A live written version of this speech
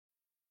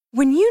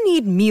When you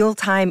need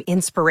mealtime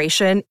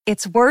inspiration,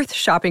 it's worth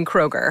shopping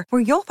Kroger,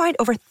 where you'll find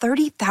over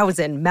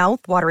 30,000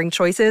 mouth-watering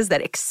choices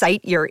that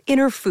excite your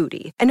inner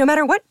foodie. And no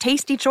matter what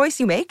tasty choice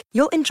you make,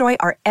 you'll enjoy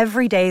our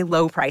everyday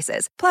low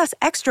prices, plus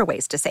extra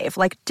ways to save,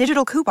 like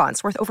digital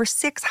coupons worth over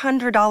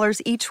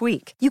 $600 each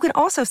week. You can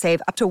also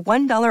save up to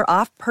 $1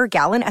 off per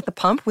gallon at the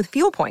pump with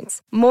fuel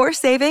points. More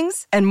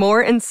savings and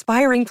more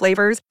inspiring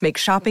flavors make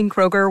shopping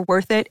Kroger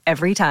worth it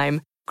every time.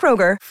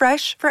 Kroger,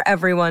 fresh for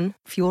everyone.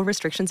 Fuel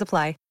restrictions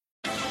apply.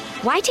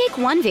 Why take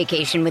one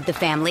vacation with the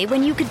family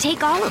when you could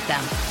take all of them?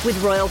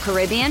 With Royal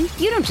Caribbean,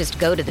 you don't just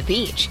go to the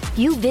beach.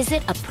 You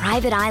visit a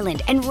private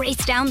island and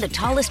race down the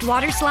tallest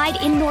water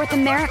slide in North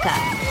America.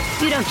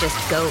 You don't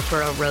just go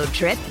for a road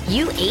trip.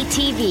 You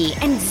ATV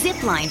and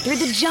zip line through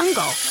the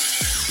jungle.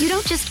 You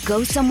don't just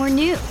go somewhere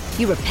new.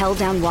 You rappel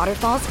down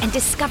waterfalls and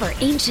discover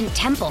ancient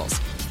temples.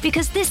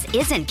 Because this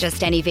isn't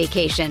just any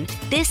vacation.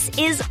 This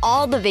is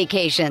all the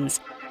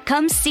vacations.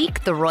 Come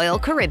seek the Royal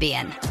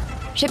Caribbean.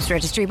 Ships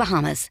Registry,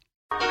 Bahamas.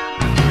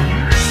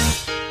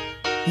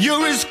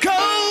 You're as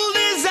cold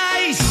as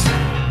ice.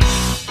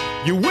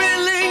 You're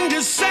willing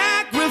to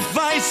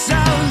sacrifice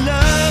our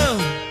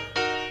love.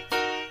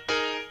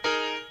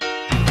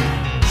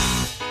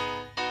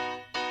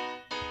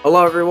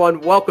 Hello,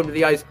 everyone. Welcome to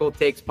the Ice Cold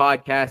Takes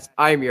podcast.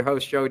 I am your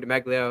host, Joey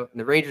DeMeglio, and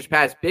the Rangers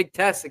passed big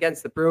tests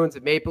against the Bruins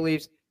and Maple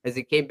Leafs as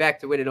they came back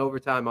to win in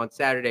overtime on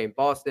Saturday in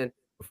Boston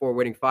before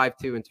winning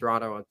 5-2 in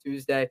Toronto on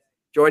Tuesday.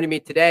 Joining me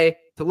today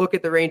to look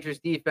at the Rangers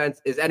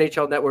defense is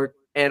NHL Network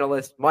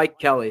analyst Mike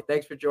Kelly.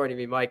 Thanks for joining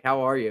me, Mike.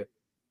 How are you?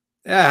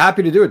 Yeah,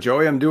 happy to do it,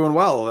 Joey. I'm doing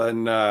well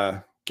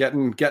and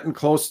getting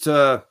close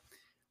to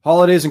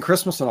holidays and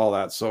Christmas and all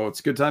that. So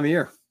it's a good time of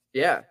year.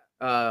 Yeah.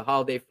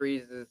 Holiday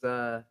freeze is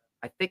I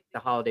think the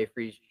holiday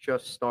freeze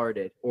just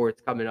started or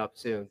it's coming up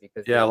soon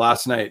because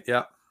last night.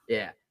 Yeah.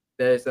 Yeah.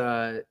 There's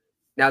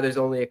now there's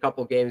only a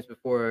couple games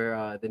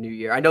before the new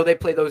year. I know they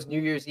play those New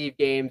Year's Eve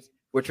games,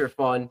 which are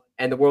fun,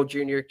 and the World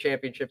Junior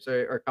Championships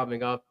are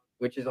coming up,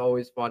 which is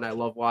always fun. I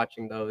love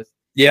watching those.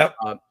 Yep.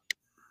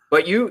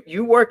 But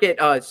you work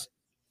at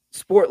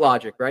Sport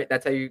Logic, right?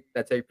 That's how you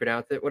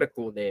pronounce it. What a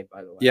cool name,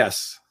 by the way.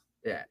 Yes.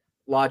 Yeah.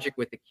 Logic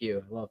with the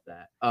Q. I love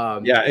that.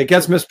 Yeah, it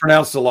gets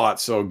mispronounced a lot,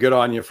 so good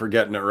on you for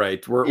getting it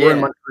right. We're in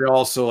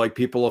Montreal, so like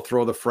people will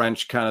throw the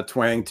French kind of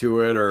twang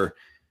to it, or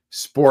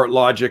Sport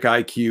Logic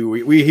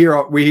IQ. We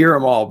hear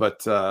them all,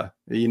 but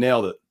you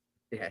nailed it.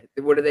 Yeah.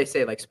 What do they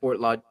say? Like Sport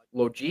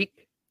Logique?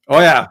 Oh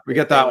yeah, we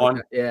get that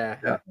one.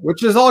 Yeah.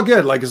 Which is all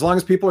good. Like as long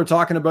as people are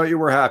talking about you,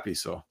 we're happy.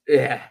 So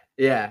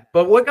yeah.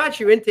 But what got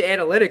you into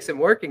analytics and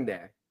working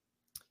there?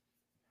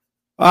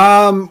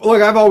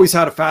 Look, I've always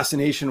had a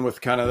fascination with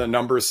kind of the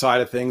numbers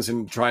side of things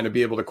and trying to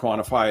be able to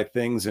quantify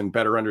things and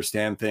better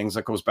understand things.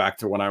 That goes back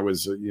to when I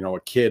was, a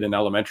kid in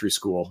elementary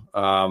school.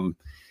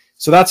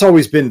 So that's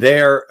always been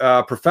there.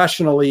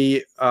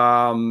 Professionally,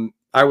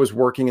 I was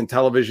working in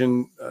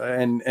television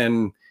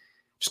and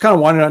just kind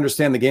of wanted to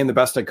understand the game the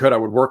best I could. I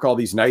would work all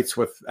these nights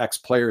with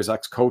ex-players,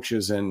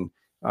 ex-coaches, and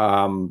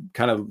kind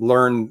of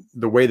learn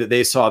the way that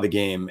they saw the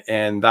game.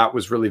 And that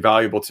was really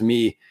valuable to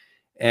me.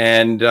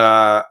 And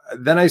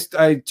then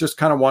I just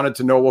kind of wanted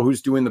to know, well,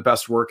 who's doing the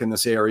best work in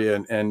this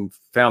area, and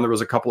found there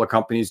was a couple of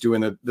companies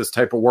doing this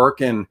type of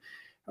work. And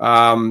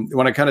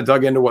when I kind of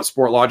dug into what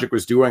Sport Logic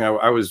was doing,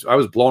 I was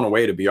blown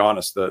away, to be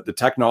honest. The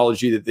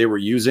technology that they were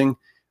using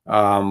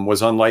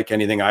was unlike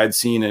anything I had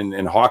seen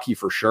in hockey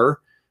for sure.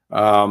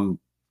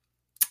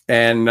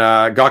 And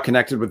got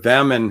connected with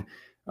them, and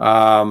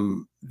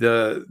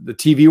the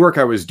TV work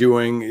I was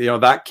doing,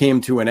 that came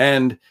to an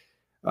end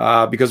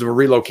because of a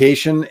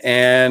relocation,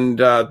 and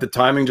the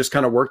timing just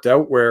kind of worked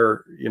out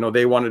where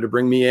they wanted to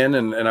bring me in,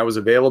 and I was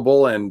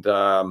available, and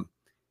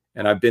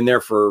I've been there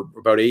for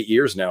about 8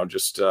 years now.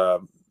 Just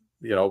from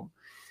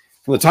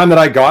the time that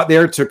I got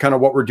there to kind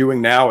of what we're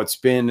doing now, it's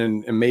been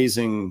an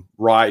amazing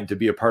ride to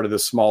be a part of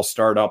this small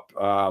startup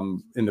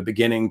in the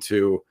beginning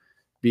to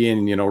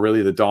being,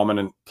 really the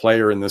dominant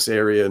player in this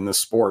area, in this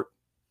sport.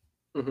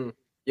 Mm-hmm.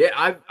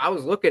 Yeah, I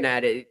was looking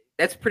at it.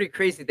 That's pretty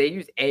crazy. They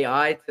use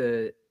AI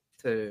to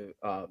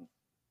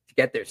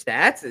get their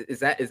stats. Is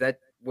that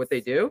what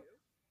they do?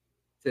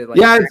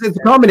 It's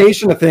a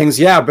combination of things.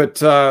 Yeah, but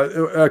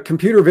a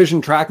computer vision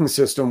tracking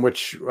system,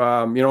 which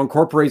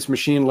incorporates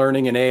machine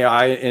learning and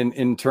AI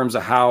in terms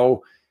of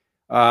how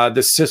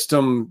the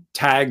system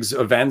tags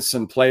events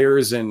and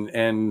players,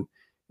 and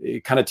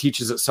it kind of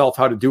teaches itself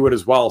how to do it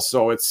as well.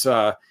 So it's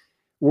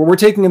we're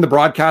taking in the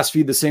broadcast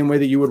feed the same way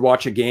that you would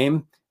watch a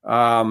game.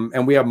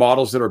 And we have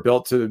models that are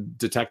built to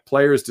detect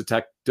players,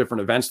 detect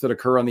different events that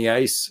occur on the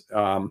ice,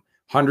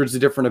 hundreds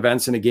of different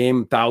events in a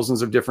game,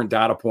 thousands of different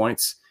data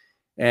points,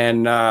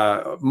 and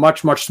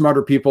much, much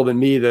smarter people than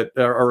me that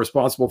are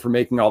responsible for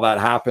making all that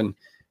happen.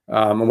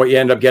 And what you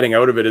end up getting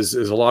out of it is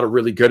a lot of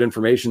really good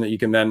information that you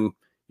can then,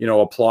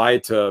 apply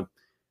to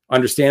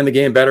understand the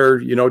game better,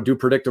 do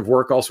predictive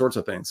work, all sorts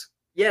of things.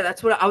 Yeah,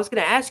 that's what I was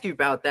going to ask you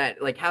about,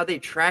 that, like how they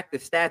track the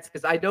stats,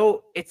 because I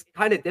know it's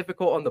kind of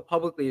difficult on the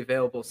publicly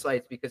available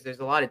sites because there's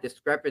a lot of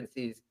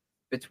discrepancies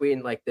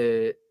between like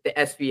the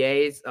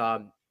SVAs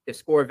the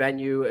score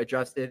venue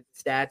adjusted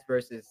stats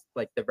versus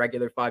like the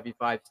regular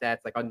 5v5 stats,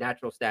 like on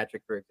Natural Stat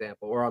Trick, for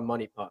example, or on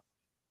Money Puck.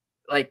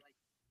 Like,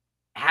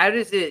 how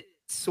does it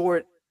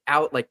sort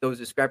out like those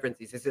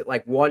discrepancies? Is it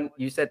like one,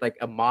 you said like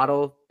a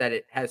model that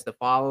it has to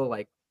follow,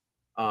 like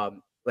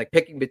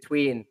picking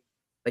between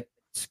like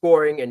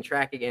scoring and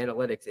tracking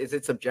analytics? Is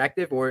it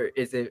subjective, or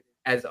is it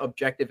as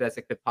objective as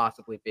it could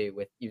possibly be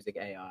with using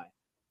AI?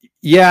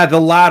 Yeah, the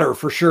latter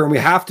for sure. And we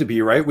have to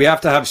be, right? We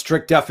have to have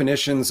strict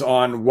definitions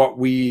on what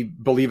we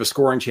believe a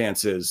scoring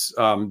chance is,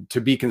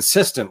 to be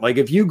consistent. Like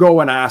if you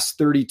go and ask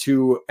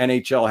 32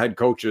 NHL head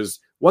coaches,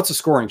 what's a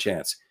scoring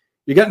chance?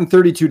 You're getting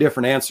 32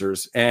 different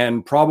answers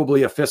and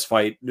probably a fist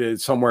fight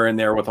somewhere in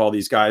there with all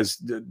these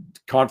guys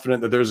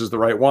confident that theirs is the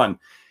right one.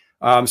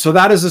 So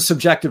that is a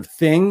subjective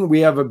thing.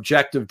 We have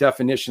objective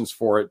definitions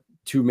for it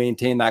to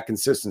maintain that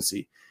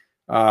consistency.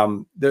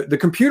 The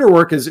computer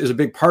work is a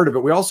big part of it.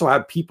 We also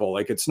have people.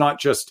 Like it's not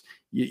just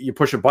you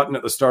push a button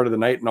at the start of the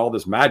night and all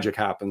this magic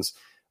happens.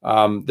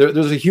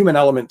 There's a human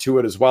element to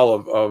it as well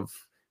of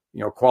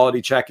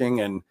quality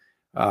checking, and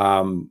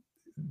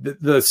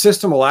the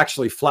system will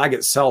actually flag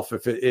itself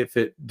if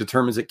it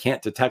determines it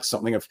can't detect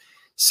something. If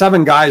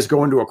 7 guys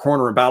go into a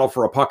corner and battle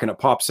for a puck and it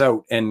pops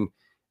out and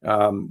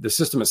the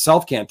system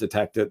itself can't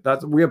detect it,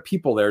 we have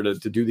people there to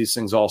do these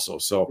things also.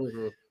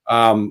 So,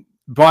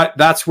 but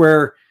that's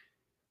where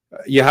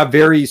you have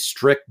very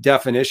strict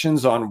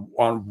definitions on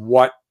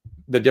what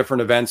the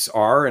different events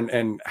are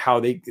and how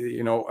they,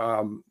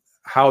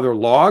 how they're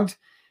logged.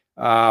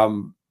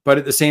 But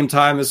at the same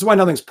time, this is why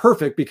nothing's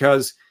perfect,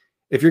 because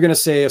if you're going to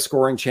say a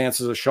scoring chance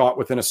is a shot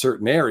within a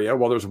certain area,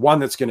 well, there's one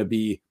that's going to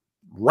be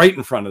right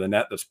in front of the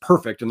net that's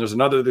perfect, and there's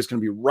another that's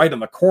going to be right on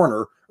the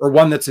corner, or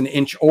one that's an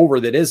inch over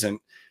that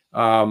isn't.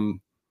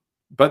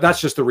 But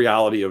that's just the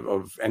reality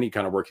of any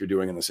kind of work you're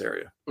doing in this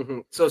area. Mm-hmm.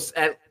 So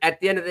at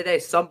the end of the day,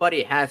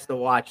 somebody has to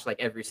watch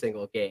like every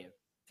single game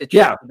to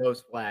check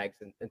those flags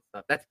and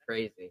stuff. That's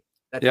crazy.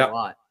 That's a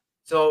lot.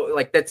 So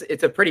like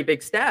it's a pretty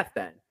big staff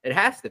then. It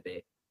has to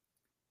be.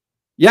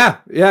 Yeah,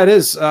 it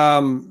is.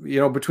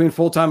 Between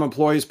full-time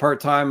employees,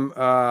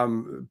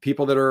 part-time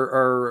people that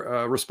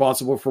are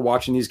responsible for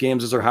watching these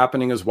games as they're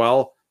happening as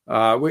well.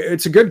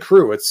 It's a good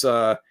crew. It's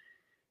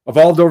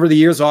evolved over the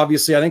years.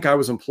 Obviously, I think I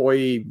was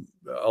employee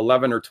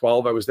 11 or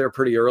 12. I was there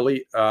pretty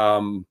early.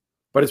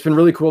 But it's been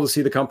really cool to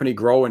see the company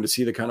grow and to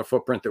see the kind of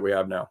footprint that we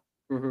have now.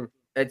 Mm-hmm.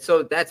 And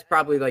so that's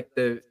probably like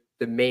the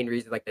main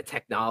reason, like the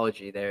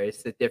technology there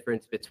is the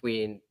difference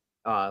between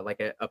like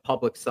a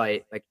public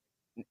site like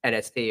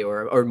NST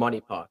or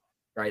Money Puck,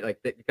 right? Like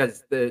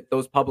because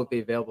those publicly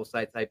available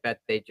sites, I bet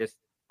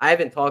I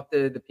haven't talked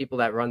to the people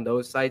that run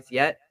those sites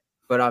yet,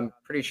 but I'm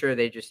pretty sure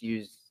they just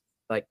use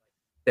like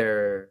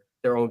their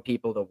own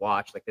people to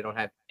watch. Like they don't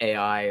have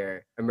AI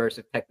or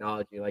immersive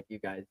technology like you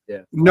guys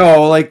do.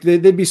 No, like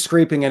they'd be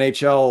scraping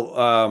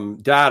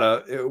NHL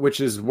data,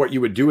 which is what you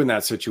would do in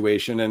that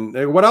situation.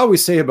 And what I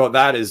always say about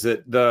that is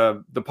that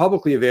the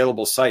publicly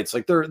available sites,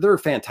 like they're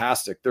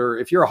fantastic.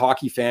 If you're a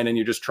hockey fan and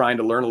you're just trying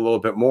to learn a little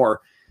bit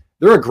more,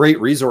 they're a great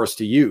resource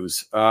to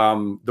use.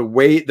 The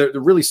way they're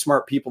really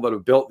smart people that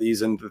have built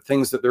these, and the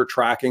things that they're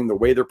tracking, the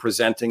way they're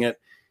presenting it,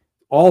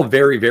 all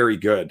very, very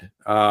good.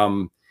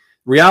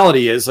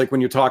 Reality is, like when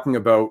you're talking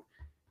about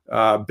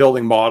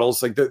building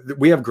models, like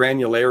we have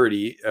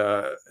granularity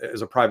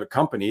as a private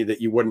company that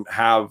you wouldn't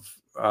have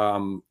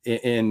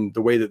in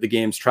the way that the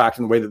game's tracked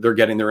and the way that they're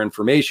getting their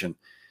information.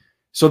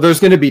 So there's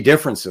going to be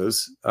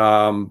differences.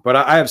 But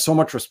I have so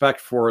much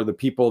respect for the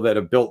people that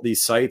have built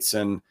these sites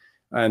and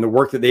the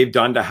work that they've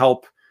done to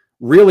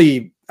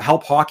really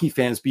help hockey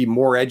fans be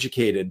more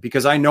educated,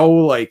 because I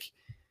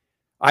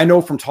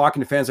know from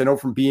talking to fans, I know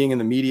from being in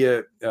the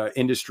media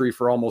industry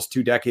for almost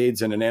 2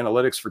 decades and in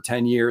analytics for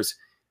 10 years,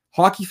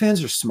 hockey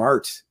fans are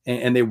smart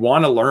and they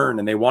want to learn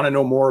and they want to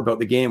know more about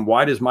the game.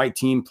 Why does my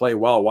team play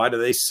well? Why do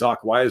they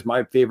suck? Why is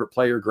my favorite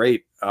player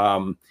great?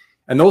 And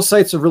those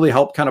sites have really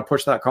helped kind of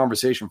push that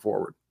conversation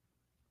forward.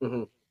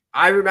 Mm-hmm.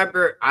 I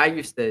remember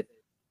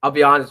I'll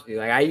be honest with you,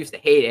 like I used to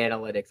hate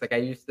analytics. Like I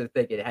used to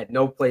think it had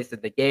no place in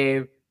the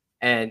game.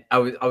 And I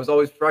was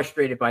always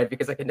frustrated by it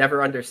because I could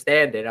never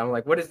understand it. I'm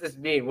like, what does this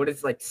mean? What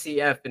does like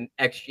CF and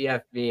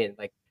XGF mean?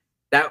 Like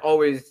that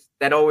always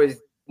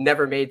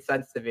never made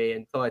sense to me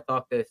until I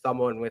talked to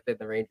someone within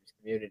the Rangers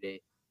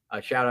community.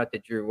 Shout out to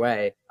Drew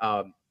Way.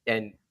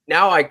 And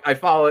now I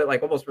follow it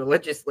like almost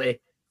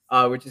religiously,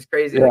 which is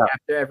crazy. Yeah. Like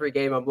after every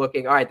game, I'm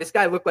looking, all right, this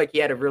guy looked like he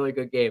had a really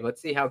good game.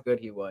 Let's see how good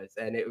he was.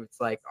 And it was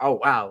like, oh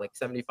wow, like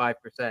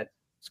 75%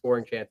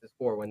 scoring chances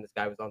for when this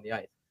guy was on the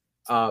ice.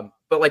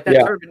 But like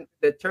that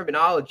the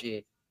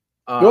terminology.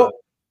 I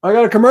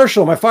got a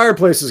commercial. My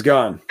fireplace is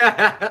gone.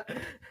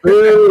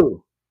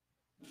 Boo.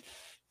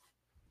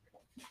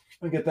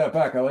 Let me get that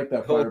back. I like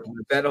that fireplace.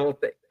 That whole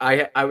thing.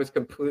 I was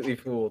completely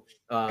fooled.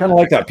 Kind of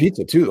like that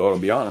pizza too, though, to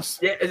be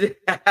honest. Yeah,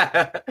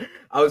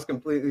 I was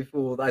completely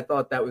fooled. I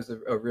thought that was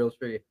a real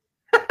tree.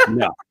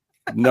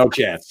 No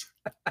chance.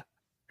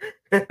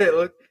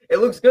 It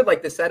looks good.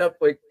 Like the setup,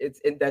 like it's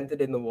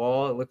indented in the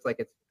wall. It looks like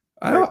it's.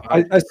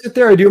 I sit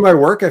there, I do my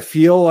work. I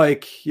feel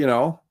like,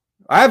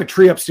 I have a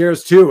tree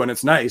upstairs too, and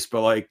it's nice,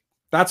 but like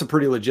that's a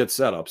pretty legit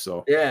setup.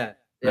 So yeah,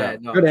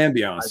 no, good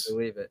ambiance. I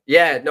believe it.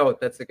 Yeah, no,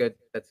 that's a good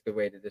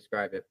way to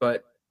describe it.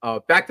 But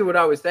back to what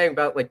I was saying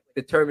about like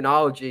the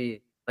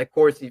terminology, like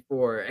Corsi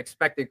for,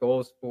 expected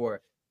goals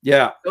for.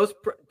 Yeah,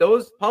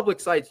 those public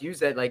sites use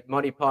that like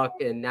Money Puck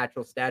and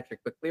Natural Stat Trick,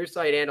 but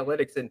ClearSight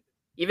Analytics and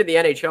even the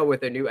NHL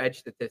with their new edge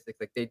statistics,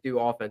 like they do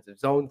offensive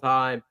zone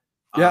time,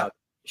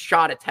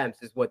 shot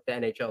attempts is what the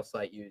NHL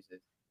site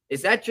uses.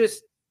 Is that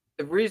just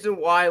the reason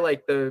why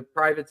like the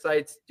private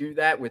sites do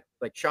that with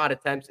like shot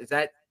attempts? Is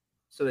that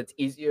so it's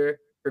easier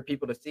for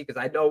people to see? Because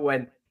I know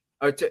when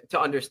to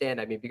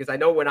understand, I mean, because I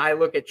know when I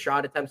look at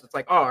shot attempts, it's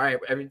like, oh, all right,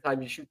 every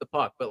time you shoot the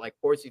puck, but like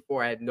Corsi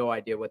 4, I had no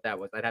idea what that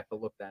was. I'd have to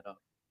look that up.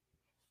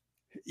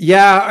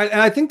 Yeah, and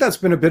I think that's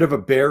been a bit of a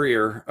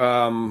barrier,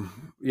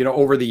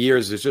 over the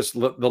years, is just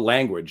the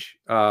language.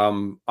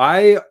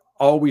 I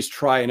always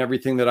try in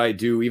everything that I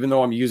do, even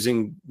though I'm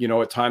using,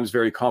 at times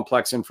very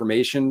complex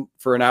information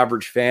for an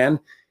average fan,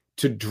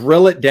 to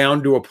drill it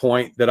down to a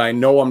point that I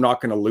know I'm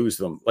not going to lose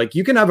them. Like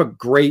you can have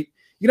great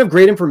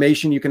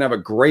information, you can have a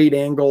great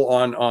angle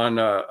on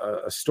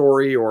a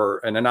story or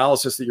an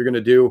analysis that you're going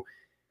to do,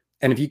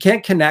 and if you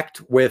can't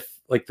connect with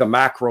like the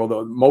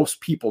macro,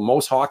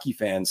 most hockey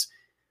fans.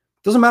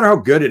 Doesn't matter how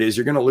good it is,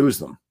 you're going to lose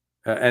them.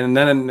 And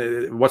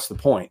then what's the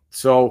point?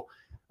 So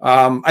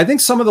I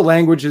think some of the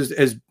language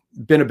has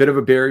been a bit of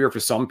a barrier for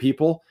some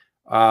people.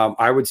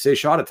 I would say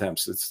shot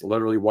attempts. It's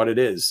literally what it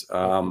is.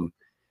 Part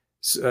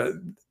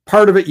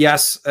of it,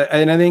 yes.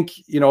 And I think,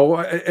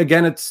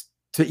 again, it's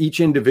to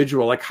each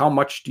individual, like how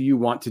much do you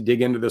want to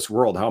dig into this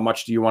world? How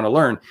much do you want to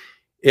learn?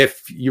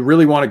 If you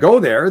really want to go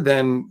there,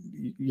 then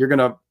you're going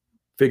to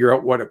figure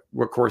out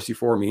what Corsi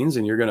 4 means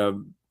and you're going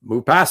to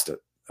move past it.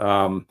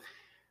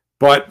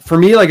 But for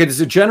me, like it's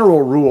a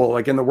general rule,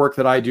 like in the work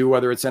that I do,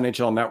 whether it's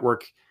NHL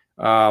Network,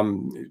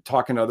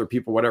 talking to other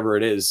people, whatever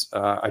it is,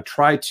 I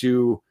try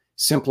to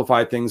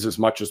simplify things as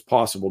much as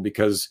possible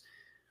because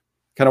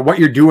kind of what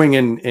you're doing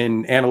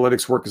in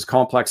analytics work is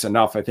complex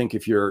enough. I think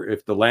if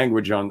the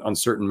language on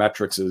certain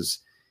metrics is,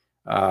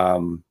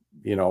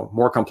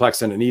 more complex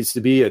than it needs to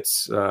be,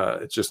 it's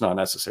just not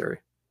necessary.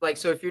 Like,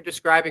 so if you're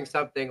describing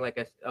something like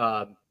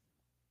a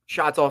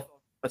shots off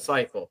a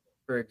cycle,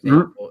 for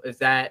example, is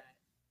that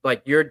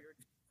like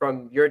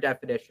from your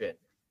definition,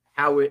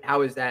 how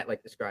is that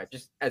like described?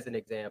 Just as an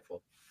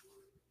example.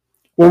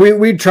 Well,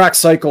 we track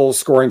cycles,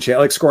 scoring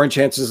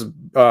chances,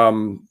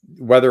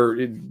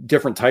 whether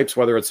different types,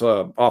 whether it's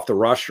off the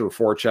rush or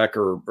forecheck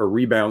or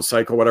rebound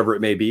cycle, whatever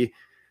it may be.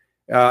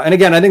 And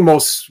again, I think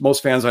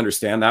most fans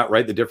understand that,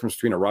 right? The difference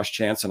between a rush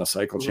chance and a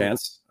cycle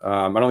chance.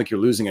 I don't think you're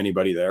losing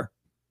anybody there.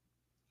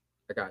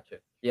 I gotcha.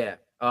 Yeah.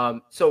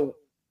 So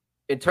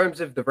in terms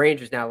of the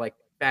Rangers now, like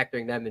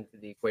factoring them into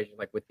the equation,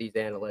 like with these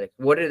analytics,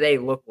 what do they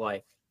look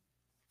like?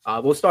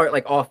 We'll start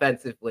like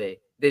offensively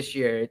this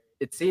year.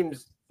 It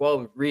seems,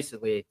 well,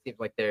 recently, it seems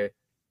like they're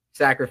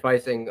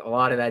sacrificing a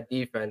lot of that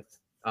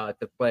defense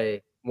to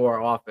play more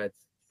offense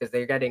because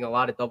they're getting a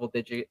lot of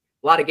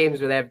games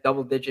where they have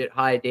double-digit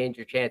high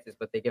danger chances,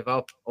 but they give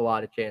up a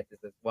lot of chances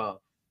as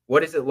well.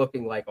 What is it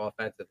looking like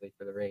offensively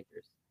for the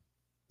Rangers?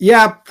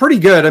 Yeah, pretty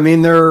good. I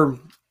mean, they're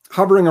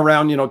hovering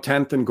around,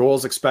 10th in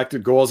goals,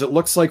 expected goals. It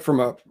looks like from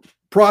a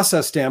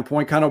process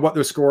standpoint, kind of what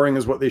they're scoring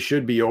is what they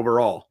should be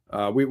overall.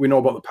 We know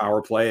about the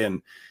power play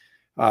and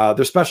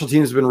their special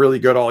teams have been really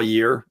good all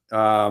year.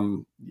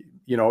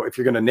 If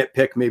you're going to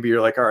nitpick, maybe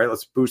you're like, all right,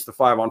 let's boost the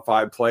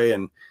 5-on-5 play.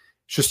 And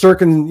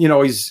Shesterkin,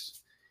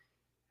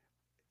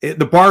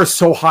 the bar is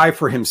so high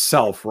for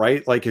himself,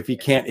 right? Like if he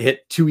can't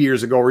hit 2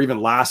 years ago or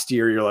even last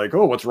year, you're like,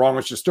 oh, what's wrong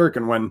with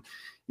Shesterkin when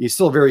he's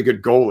still a very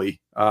good goalie.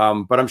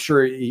 But I'm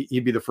sure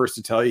he'd be the first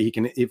to tell you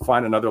he'd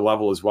find another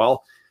level as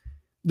well.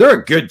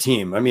 They're a good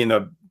team. I mean,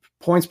 the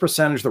points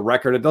percentage, the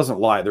record, it doesn't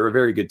lie. They're a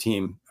very good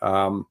team.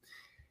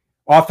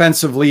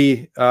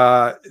 Offensively, and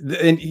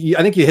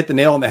I think you hit the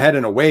nail on the head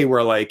in a way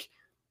where, like,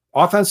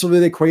 offensively,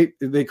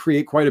 they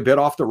create quite a bit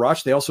off the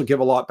rush. They also give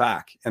a lot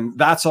back. And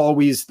that's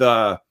always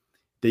the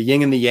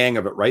yin and the yang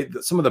of it, right?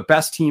 Some of the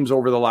best teams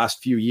over the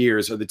last few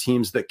years are the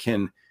teams that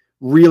can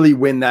really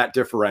win that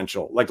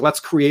differential. Like, let's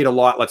create a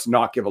lot. Let's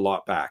not give a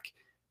lot back.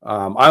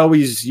 I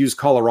always use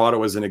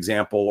Colorado as an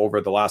example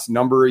over the last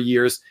number of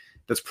years.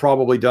 That's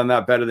probably done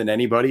that better than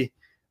anybody.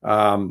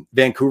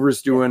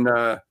 Vancouver's doing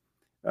a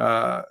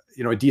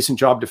decent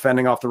job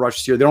defending off the rush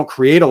this year. They don't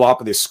create a lot,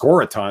 but they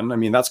score a ton. I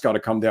mean, that's got to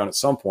come down at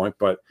some point.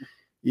 But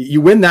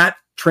you win that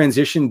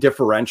transition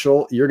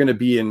differential, you're going to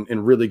be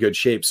in really good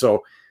shape.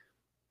 So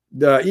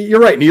you're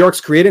right. New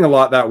York's creating a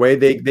lot that way.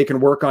 They can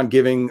work on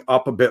giving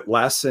up a bit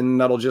less, and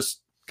that'll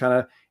just kind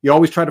of, you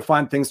always try to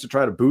find things to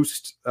try to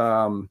boost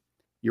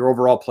your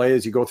overall play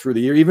as you go through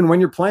the year, even when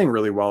you're playing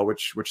really well,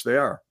 which they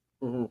are.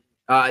 Mm-hmm.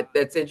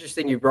 That's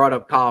interesting you brought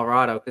up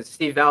Colorado because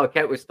Steve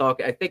Valiquette was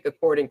talking, I think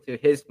according to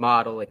his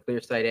model, like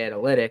ClearSight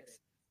Analytics,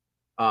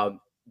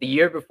 the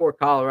year before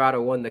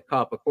Colorado won the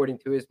Cup, according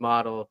to his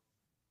model,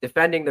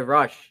 defending the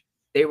rush,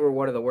 they were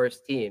one of the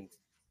worst teams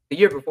the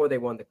year before they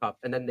won the Cup.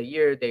 And then the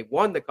year they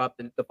won the Cup,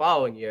 the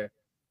following year,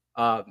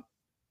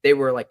 they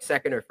were like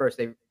second or first.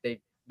 They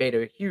made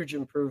a huge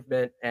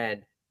improvement,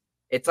 and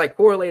it's like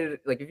correlated.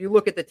 Like if you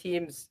look at the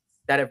teams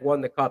that have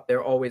won the cup,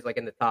 they're always like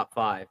in the top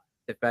 5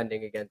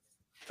 defending against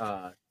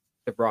the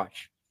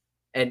rush.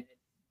 And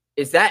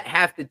is that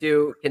have to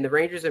do? Can the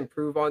Rangers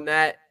improve on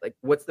that? Like,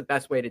 what's the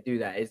best way to do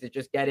that? Is it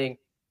just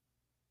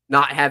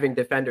not having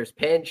defenders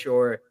pinch,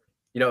 or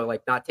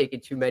like not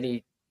taking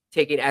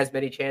as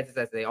many chances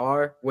as they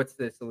are? What's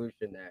the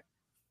solution there?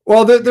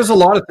 Well, there's a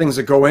lot of things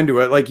that go into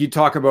it. Like you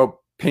talk about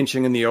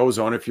pinching in the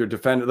O-zone. If you're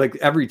defending, like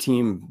every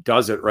team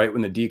does it, right?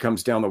 When the D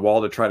comes down the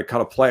wall to try to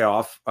cut a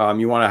playoff,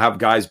 you want to have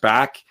guys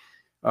back,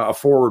 a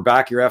forward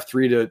back, your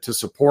F3 to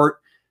support.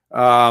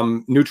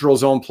 Neutral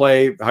zone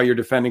play, how you're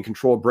defending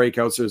controlled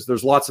breakouts.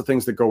 There's lots of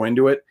things that go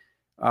into it.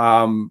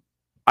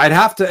 I'd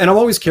have to, and I'm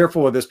always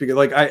careful with this because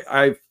like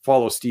I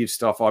follow Steve's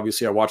stuff.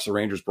 Obviously I watch the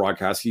Rangers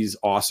broadcast. He's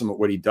awesome at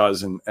what he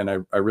does. And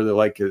I really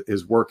like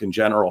his work in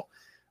general.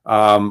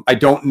 I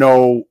don't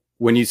know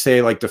when you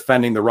say like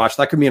defending the rush,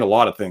 that could mean a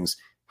lot of things.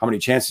 How many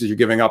chances you're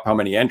giving up, how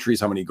many entries,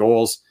 how many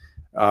goals.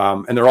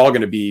 And they're all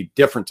going to be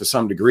different to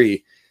some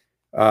degree.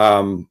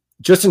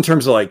 Just in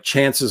terms of like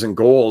chances and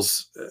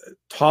goals,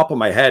 top of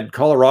my head,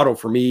 Colorado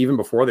for me, even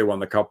before they won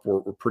the cup,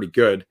 were pretty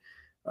good.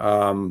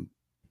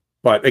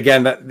 But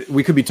again, that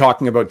we could be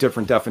talking about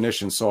different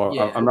definitions, so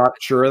yeah. I'm not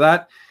sure of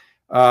that.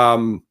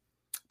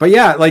 But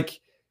yeah, like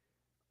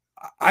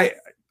I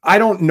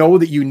don't know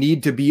that you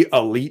need to be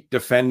elite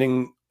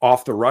defending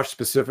off the rush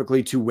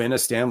specifically to win a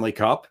Stanley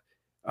Cup.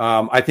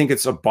 I think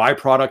it's a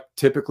byproduct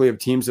typically of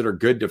teams that are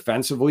good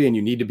defensively, and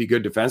you need to be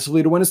good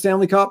defensively to win a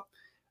Stanley Cup.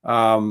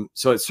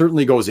 So it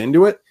certainly goes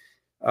into it.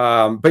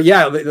 But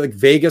yeah, like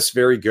Vegas,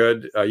 very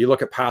good. You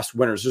look at past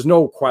winners, there's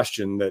no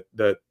question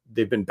that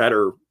they've been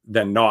better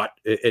than not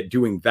at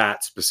doing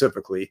that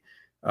specifically.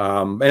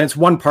 And it's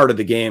one part of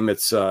the game.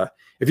 It's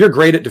if you're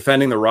great at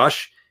defending the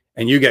rush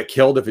and you get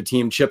killed if a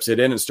team chips it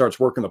in and starts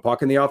working the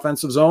puck in the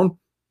offensive zone,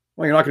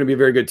 well, you're not going to be a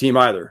very good team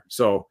either.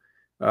 So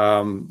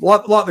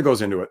lot that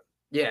goes into it.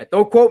 Yeah,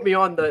 don't quote me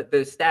on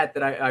the stat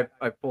that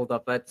I pulled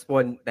up. That's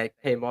one that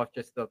came off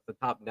just the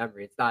top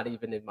memory. It's not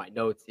even in my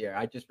notes here.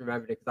 I just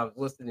remembered it because I was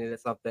listening to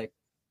something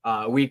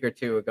a week or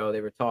two ago.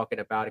 They were talking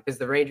about it because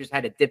the Rangers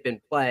had a dip in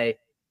play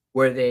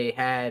where they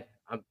had.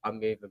 I'm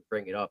gonna even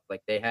bring it up.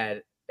 Like they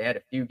had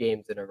a few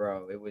games in a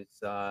row. It was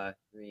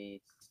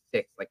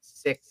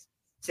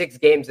 6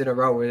 games in a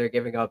row where they're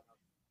giving up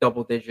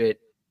double-digit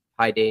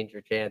high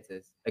danger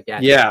chances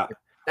again. Yeah,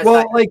 that's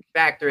not like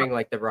factoring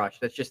like the rush.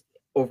 That's just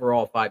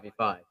overall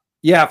 5v5.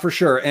 Yeah, for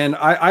sure. And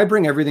I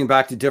bring everything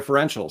back to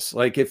differentials.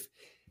 Like if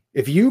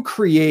you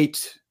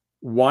create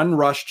one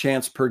rush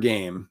chance per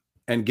game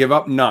and give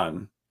up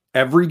none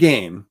every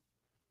game,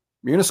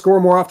 you're going to score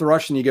more off the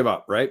rush than you give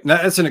up, right?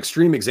 Now, that's an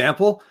extreme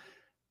example,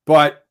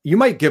 but you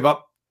might give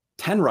up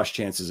 10 rush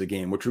chances a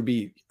game, which would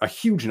be a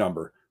huge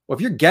number. Well,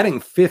 if you're getting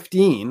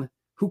 15,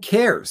 who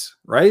cares,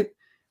 right?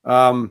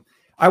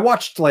 I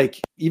watched like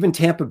even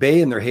Tampa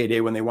Bay in their heyday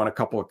when they won a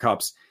couple of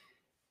cups.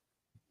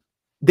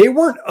 They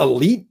weren't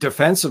elite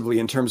defensively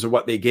in terms of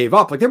what they gave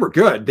up. Like they were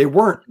good. They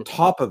weren't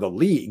top of the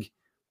league,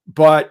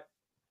 but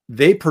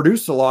they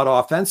produced a lot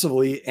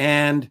offensively,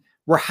 and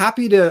we're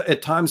happy to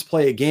at times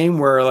play a game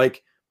where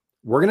like,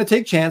 we're going to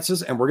take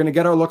chances and we're going to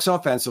get our looks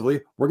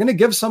offensively. We're going to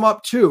give some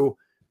up too,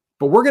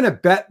 but we're going to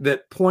bet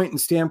that Point and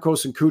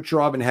Stamkos and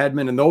Kucherov and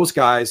Hedman and those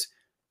guys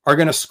are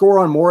going to score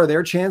on more of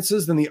their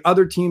chances than the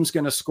other team's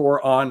going to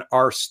score on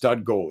our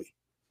stud goalie.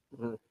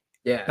 Mm-hmm.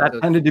 Yeah. That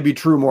tended to be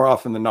true more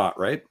often than not,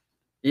 right?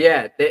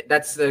 Yeah,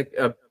 that's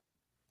a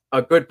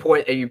good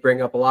point that you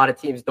bring up. A lot of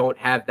teams don't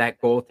have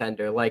that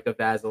goaltender like a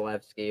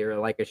Vasilevsky or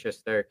like a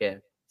Shesterkin,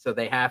 so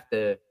they have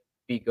to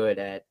be good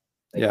at.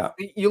 Like, yeah,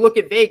 you look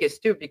at Vegas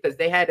too because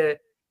they had a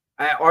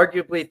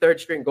arguably third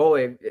string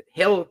goalie.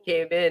 Hill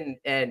came in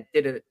and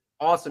did an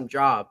awesome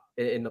job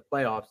in the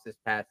playoffs this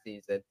past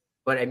season,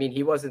 but I mean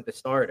he wasn't the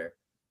starter,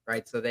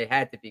 right? So they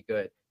had to be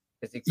good.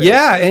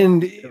 Yeah,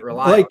 and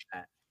like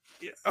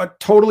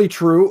totally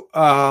true.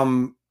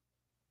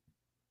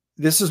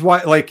 This is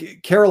why,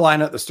 like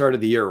Carolina at the start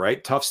of the year,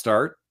 right? Tough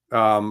start,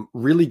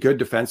 really good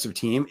defensive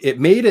team. It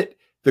made it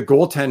the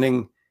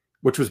goaltending,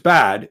 which was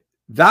bad,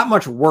 that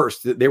much worse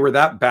that they were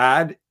that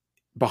bad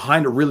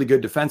behind a really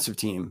good defensive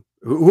team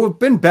who have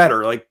been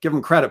better, like give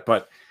them credit.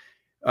 But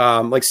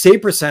like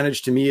save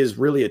percentage to me is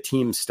really a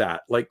team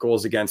stat, like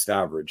goals against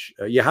average.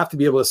 You have to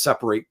be able to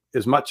separate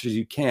as much as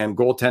you can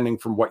goaltending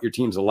from what your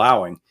team's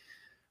allowing.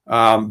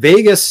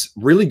 Vegas,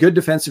 really good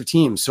defensive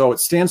team. So it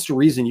stands to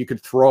reason you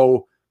could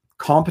throw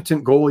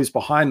competent goalies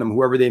behind them,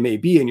 whoever they may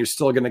be, and you're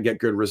still going to get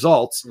good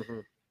results. Mm-hmm.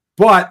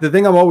 But the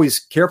thing I'm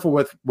always careful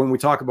with when we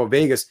talk about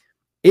Vegas,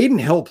 Adin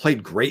Hill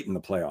played great in the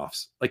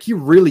playoffs. Like he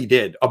really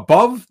did.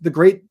 Above the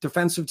great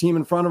defensive team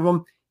in front of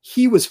him,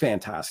 he was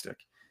fantastic.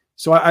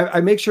 So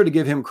I make sure to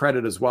give him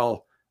credit as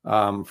well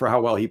for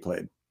how well he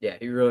played. Yeah,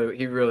 he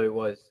really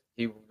was.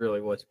 He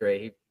really was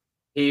great.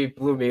 He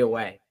blew me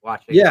away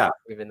watching. Yeah,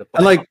 even the playoffs.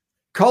 And like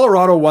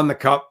Colorado won the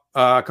cup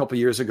a couple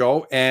years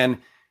ago, and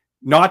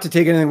not to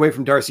take anything away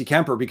from Darcy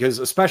Kemper, because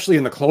especially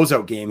in the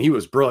closeout game, he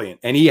was brilliant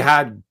and he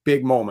had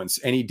big moments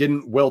and he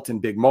didn't wilt in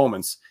big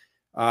moments.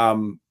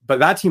 But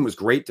that team was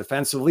great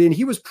defensively and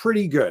he was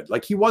pretty good.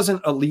 Like he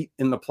wasn't elite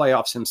in the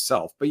playoffs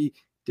himself, but he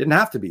didn't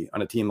have to be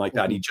on a team like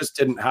that. He just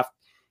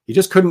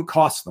couldn't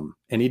cost them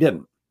and he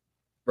didn't.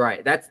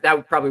 Right. That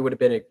probably would have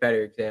been a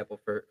better example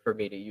for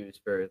me to use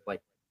for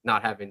like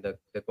not having the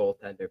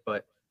goaltender.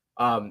 But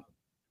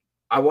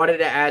I wanted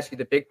to ask you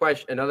the big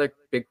question. Another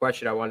big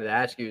question I wanted to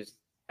ask you is,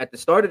 at the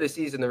start of the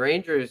season, the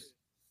Rangers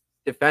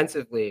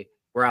defensively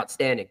were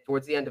outstanding.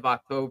 Towards the end of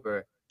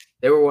October,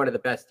 they were one of the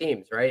best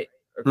teams, right?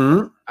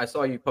 Mm-hmm. I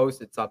saw you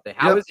posted something.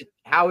 How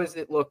has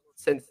it looked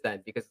since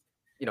then? Because,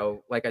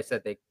 like I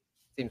said,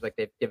 seems like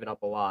they've given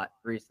up a lot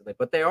recently,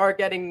 but they are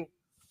getting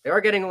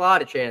a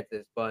lot of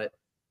chances. But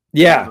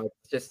yeah,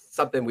 it's just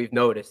something we've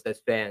noticed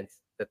as fans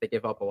that they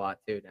give up a lot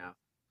too now.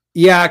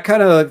 Yeah,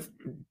 kind of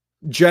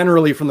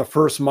generally from the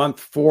first month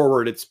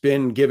forward, it's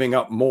been giving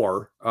up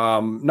more.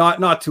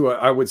 Not to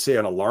I would say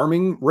an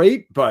alarming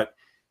rate, but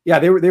yeah,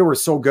 they were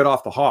so good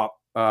off the hop.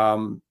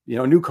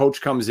 New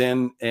coach comes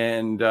in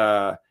and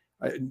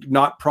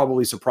not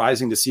probably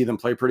surprising to see them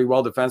play pretty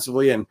well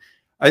defensively. And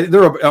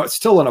they're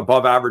still an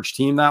above average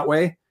team that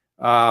way.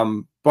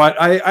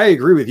 But I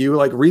agree with you.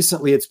 Like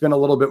recently it's been a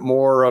little bit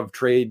more of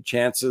trade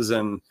chances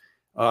and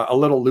a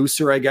little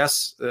looser, I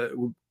guess,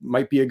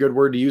 might be a good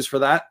word to use for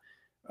that.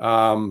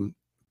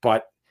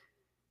 But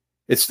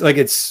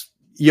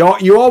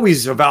you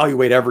always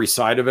evaluate every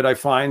side of it. I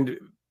find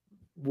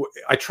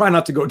I try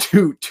not to go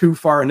too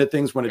far into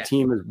things when a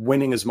team is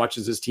winning as much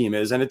as this team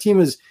is, and a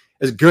team is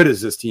as good as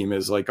this team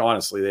is. Like,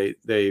 honestly,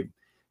 they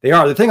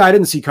are. The thing I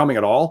didn't see coming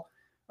at all,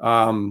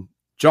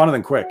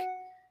 Jonathan Quick,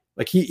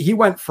 like he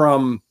went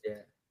from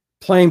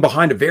playing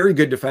behind a very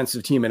good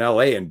defensive team in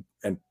LA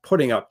and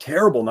putting up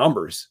terrible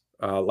numbers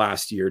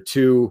last year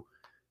to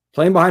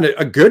playing behind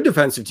a good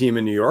defensive team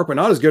in New York, but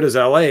not as good as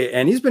LA.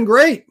 And he's been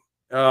great.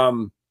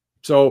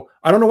 So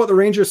I don't know what the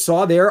Rangers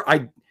saw there.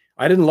 I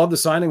didn't love the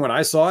signing when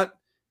I saw it,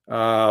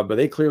 but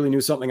they clearly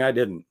knew something I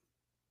didn't.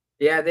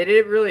 Yeah, they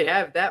didn't really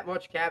have that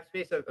much cap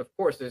space. Of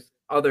course, there's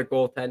other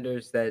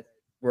goaltenders that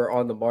were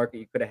on the market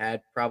you could have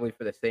had probably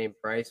for the same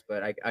price,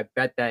 but I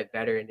bet that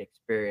veteran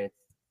experience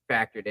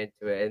factored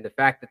into it. And the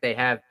fact that they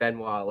have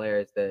Benoit Allaire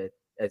as the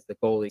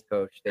goalie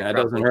coach, that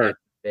doesn't hurt.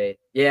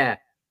 Yeah.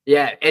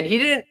 And he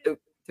didn't,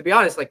 to be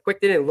honest, like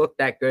Quick didn't look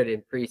that good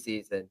in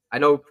preseason. I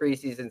know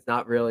preseason's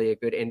not really a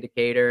good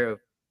indicator of,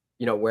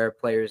 where a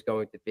player is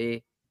going to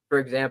be. For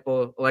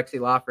example, Alexis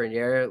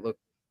Lafreniere looked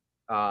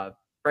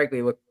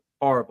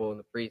horrible in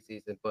the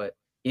preseason, but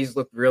he's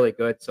looked really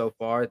good so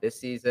far this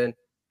season.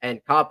 And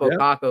Kaapo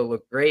Kakko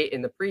looked great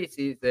in the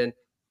preseason,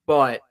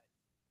 but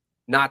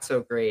not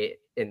so great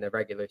in the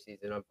regular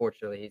season.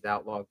 Unfortunately, he's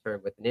out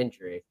long-term with an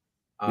injury.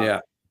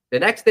 The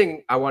next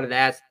thing I wanted to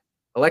ask,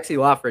 Alexis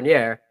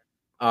Lafreniere,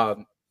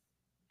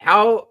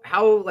 how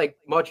like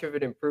much of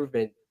an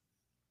improvement,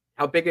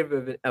 how big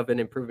of an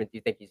improvement do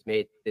you think he's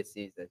made this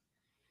season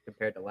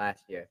compared to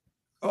last year?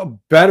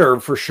 Better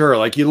for sure.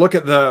 Like you look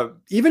at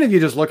even if you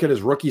just look at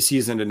his rookie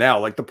season to now,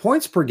 like the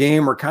points per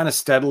game are kind of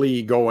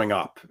steadily going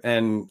up.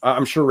 And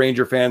I'm sure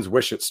Ranger fans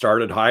wish it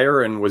started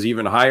higher and was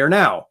even higher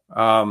now.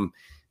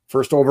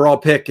 First overall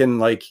pick, and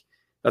like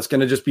that's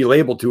going to just be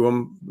labeled to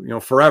him,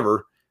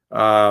 forever.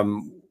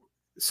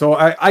 So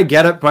I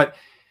get it, but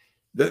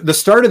the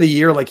start of the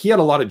year, like he had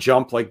a lot of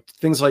jump, like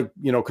things like,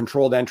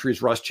 controlled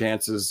entries, rush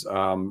chances,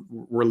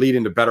 were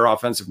leading to better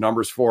offensive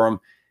numbers for him.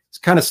 It's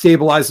kind of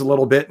stabilized a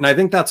little bit. And I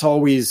think that's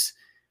he's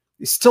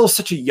still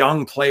such a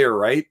young player,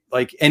 right?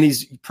 Like, and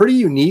he's pretty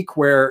unique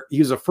where he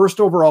was a first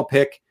overall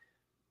pick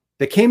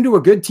that came to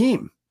a good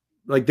team.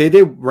 Like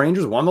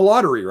Rangers won the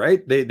lottery,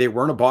 right? They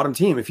weren't a bottom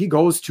team. If he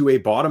goes to a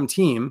bottom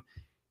team,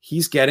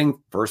 he's getting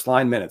first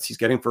line minutes. He's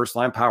getting first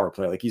line power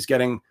play. Like he's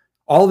getting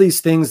all these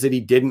things that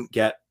he didn't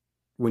get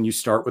when you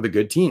start with a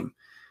good team.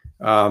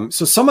 So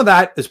some of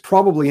that is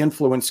probably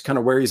influenced kind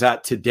of where he's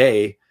at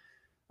today.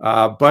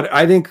 But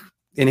I think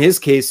in his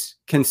case,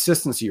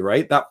 consistency,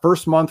 right? That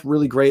first month,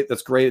 really great.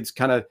 That's great. It's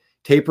kind of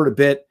tapered a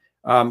bit.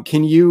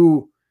 Can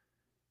you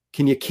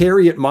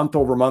carry it month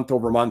over month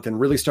over month and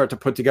really start to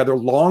put together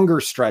longer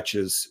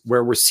stretches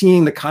where we're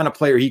seeing the kind of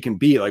player he can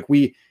be? Like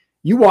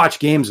you watch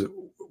games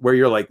where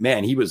you're like,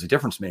 man, he was a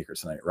difference maker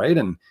tonight, right?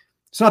 And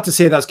it's not to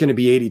say that's going to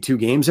be 82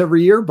 games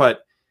every year,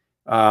 but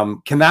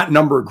can that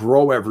number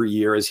grow every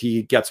year as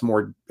he gets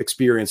more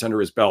experience under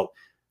his belt,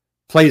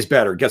 plays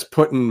better, gets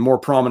put in more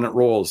prominent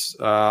roles?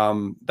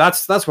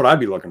 That's what I'd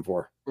be looking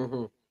for.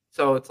 Mm-hmm.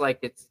 So it's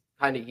like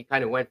he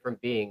kind of went from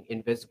being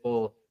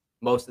invisible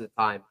most of the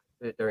time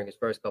during his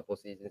first couple of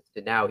seasons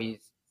to now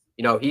he's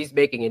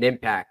making an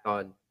impact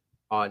on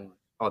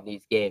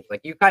these games.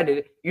 Like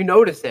you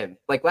notice him.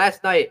 Like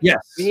last night, yes,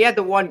 when he had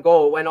the one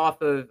goal, it went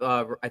off of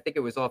I think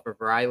it was off of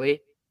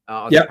Riley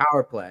on the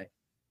power play,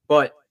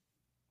 but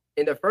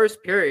in the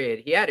first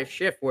period, he had a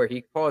shift where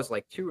he caused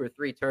like 2 or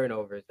 3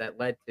 turnovers that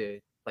led to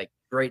like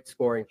great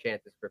scoring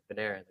chances for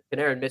Panarin.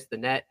 Panarin missed the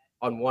net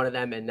on one of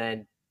them, and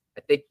then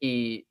I think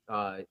he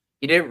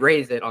He didn't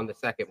raise it on the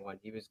second one.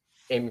 He was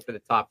aiming for the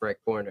top right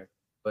corner,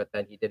 but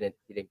then he didn't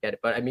get it.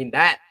 But I mean,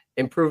 that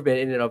improvement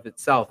in and of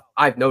itself,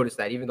 I've noticed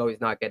that, even though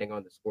he's not getting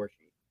on the score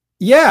sheet.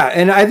 Yeah,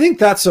 and I think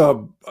that's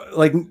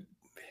nobody's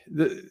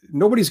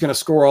going to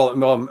score all.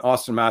 Well,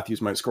 Austin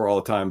Matthews might score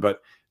all the time,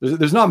 but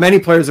there's not many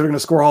players that are going to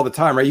score all the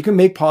time, right? You can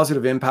make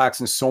positive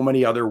impacts in so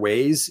many other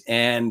ways.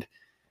 And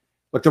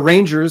look, the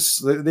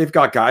Rangers, they've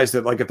got guys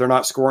that, like, if they're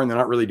not scoring, they're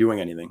not really doing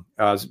anything.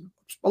 A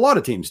lot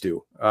of teams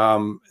do.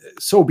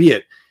 So be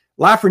it.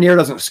 Lafreniere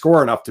doesn't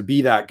score enough to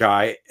be that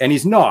guy, and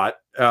he's not.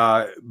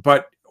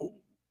 But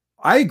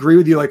I agree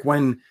with you. Like,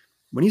 when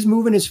he's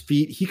moving his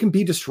feet, he can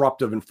be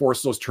disruptive and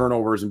force those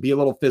turnovers and be a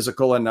little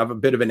physical and have a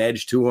bit of an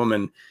edge to him.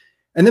 And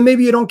then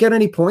maybe you don't get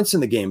any points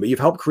in the game, but you've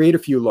helped create a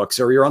few looks,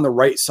 or you're on the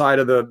right side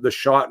of the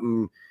shot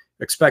and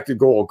expected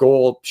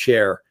goal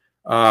share.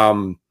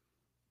 I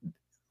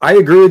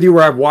agree with you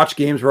where I've watched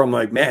games where I'm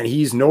like, man,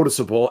 he's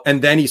noticeable,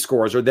 and then he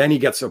scores, or then he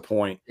gets a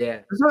point. Yeah.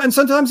 And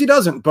sometimes he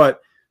doesn't,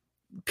 but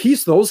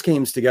piece those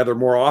games together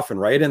more often,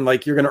 right? And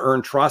like, you're going to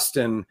earn trust.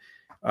 And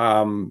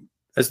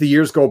as the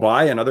years go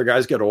by and other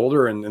guys get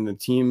older and the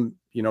team,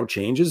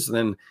 changes,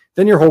 then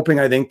you're hoping,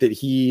 I think, that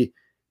he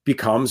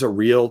becomes a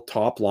real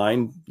top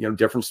line,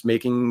 difference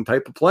making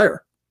type of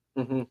player.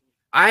 Mm-hmm.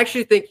 I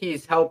actually think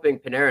he's helping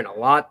Panarin a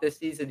lot this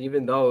season,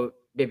 even though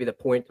maybe the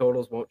point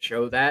totals won't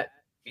show that,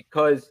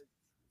 because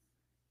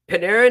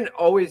Panarin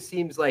always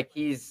seems like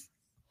he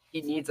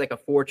needs like a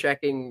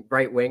forechecking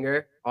right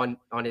winger on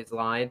his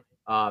line.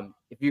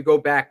 If you go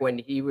back when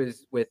he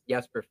was with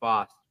Jesper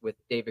Fast, with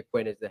David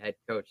Quinn as the head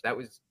coach, that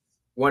was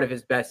one of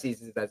his best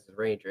seasons as a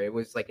Ranger. It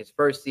was like his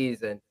first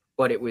season,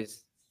 but it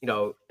was,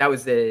 that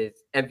was his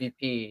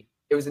MVP.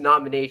 It was a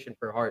nomination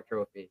for Hart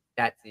Trophy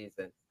that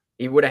season.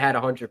 He would have had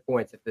 100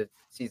 points if the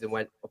season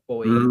went a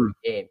full 80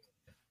 games.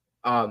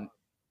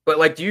 But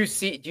like, do you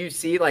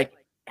see like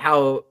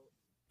how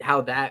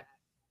that,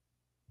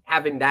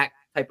 having that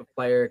type of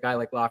player, a guy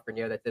like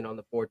Lafreniere that's in on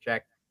the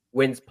forecheck,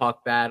 wins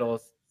puck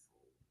battles,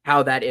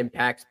 how that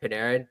impacts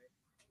Panarin?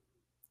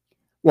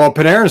 Well,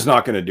 Panarin's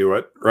not going to do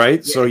it,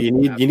 right? Yeah, so you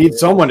need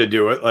someone to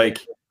do it.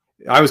 Like,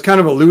 I was kind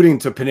of alluding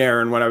to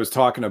Panarin when I was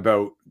talking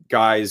about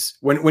guys,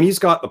 when he's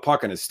got the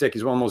puck on his stick,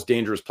 he's one of the most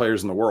dangerous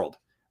players in the world.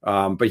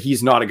 But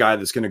he's not a guy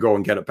that's going to go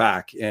and get it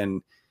back.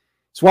 And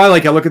it's why,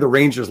 like, I look at the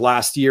Rangers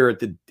last year at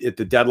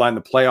the deadline,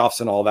 the playoffs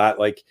and all that.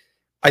 Like,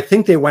 I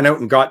think they went out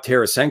and got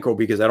Tarasenko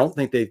because I don't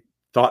think they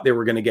thought they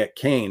were going to get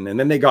Kane. And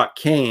then they got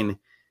Kane,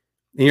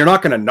 and you're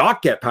not going to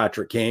not get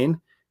Patrick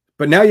Kane.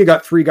 But now you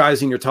got three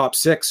guys in your top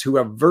six who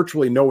have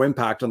virtually no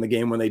impact on the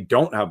game when they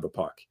don't have the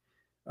puck.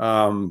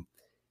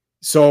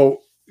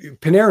 So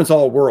Panarin's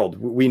all world.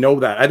 We know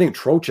that. I think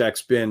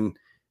Trocheck's been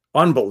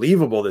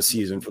unbelievable this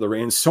season for the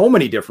Rangers in so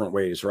many different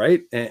ways,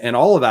 right? And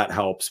all of that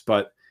helps.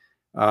 But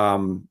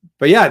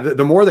yeah,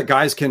 the more that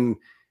guys can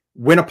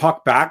win a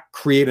puck back,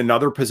 create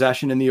another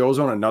possession in the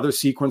ozone, another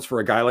sequence for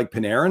a guy like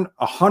Panarin,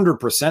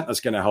 100% that's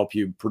going to help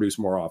you produce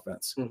more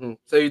offense. Mm-hmm.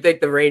 So you think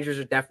the Rangers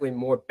are definitely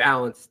more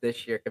balanced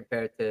this year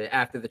compared to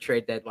after the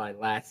trade deadline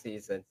last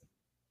season?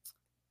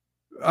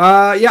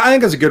 Yeah, I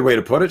think that's a good way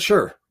to put it.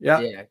 Sure.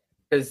 Yeah. Yeah.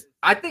 Because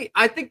I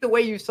think the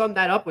way you summed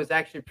that up was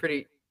actually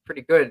pretty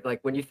good. Like,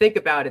 when you think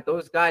about it,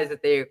 those guys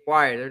that they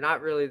acquired, they're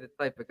not really the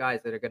type of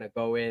guys that are going to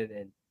go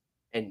in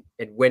and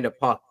win a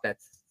puck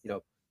that's,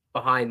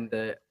 behind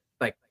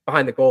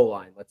the goal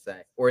line, let's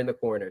say, or in the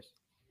corners,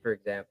 for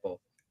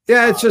example.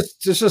 Yeah, it's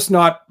just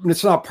not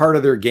part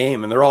of their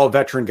game, and they're all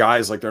veteran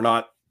guys. Like, they're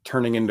not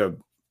turning into,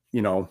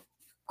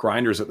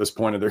 grinders at this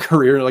point of their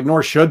career. Like,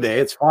 nor should they.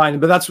 It's fine,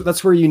 but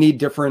that's where you need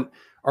different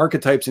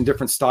archetypes and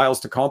different styles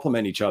to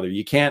complement each other.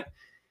 You can't.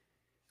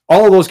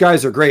 All of those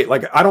guys are great.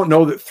 Like, I don't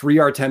know that three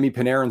Artemi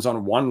Panarins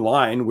on one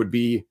line would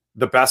be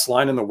the best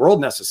line in the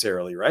world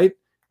necessarily, right?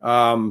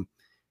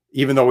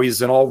 Even though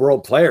he's an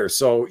all-world player.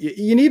 So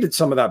you needed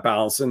some of that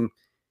balance. And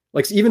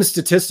like, even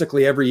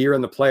statistically, every year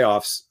in the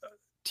playoffs,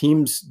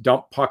 teams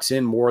dump pucks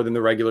in more than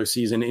the regular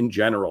season in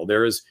general.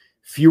 There is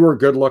fewer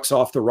good looks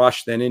off the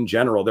rush than in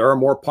general. There are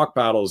more puck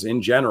battles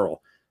in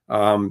general.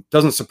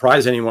 Doesn't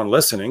surprise anyone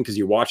listening, because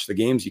you watch the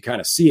games, you kind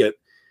of see it.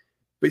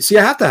 But see,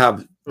 you have to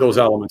have those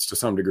elements to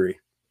some degree.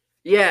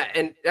 Yeah,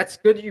 and that's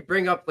good you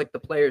bring up like the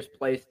players'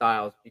 play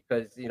styles,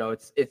 because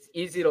it's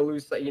easy to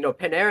lose.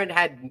 Panarin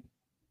had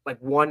like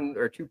 1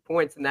 or 2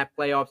 points in that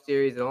playoff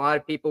series, and a lot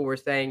of people were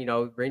saying,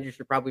 Rangers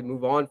should probably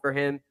move on for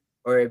him,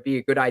 or it'd be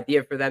a good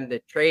idea for them to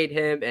trade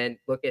him. And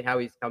look at how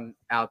he's come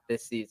out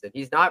this season.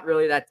 He's not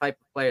really that type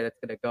of player that's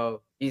going to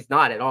go. He's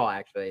not at all,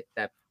 actually,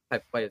 that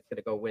type of player that's going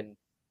to go win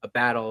a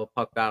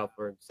puck battle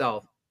for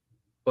himself.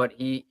 But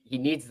he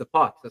needs the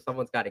puck, so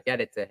someone's got to get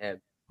it to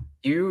him.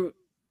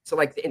 So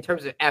like, in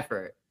terms of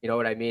effort, you know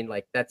what I mean?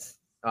 Like, that's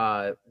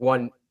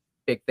one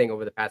big thing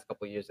over the past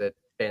couple of years that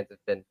fans have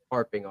been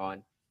harping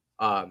on.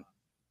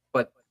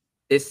 But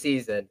this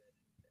season,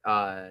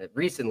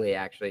 recently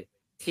actually,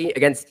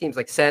 against teams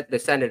like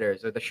the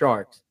Senators or the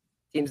Sharks,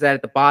 teams that are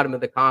at the bottom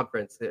of the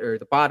conference or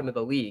the bottom of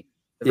the league,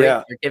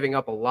 Rangers are giving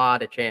up a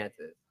lot of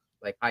chances,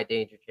 like high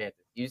danger chances.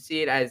 Do you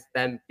see it as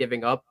them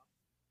giving up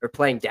or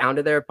playing down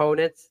to their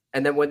opponents.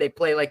 And then when they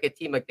play like a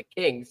team like the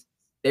Kings,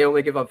 they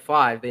only give up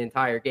 5 the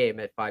entire game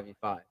at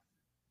 5v5.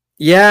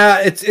 Yeah,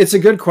 it's a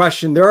good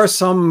question. There are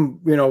some,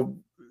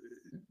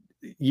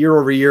 year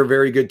over year,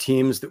 very good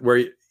teams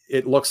where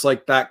it looks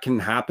like that can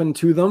happen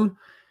to them.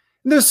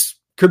 This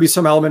could be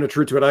some element of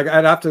truth to it.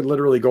 I'd have to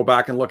literally go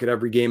back and look at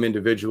every game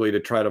individually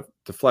to try to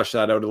flesh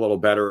that out a little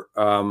better.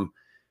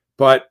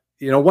 But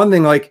one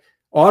thing, like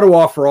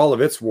Ottawa, for all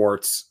of its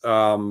warts,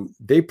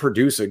 they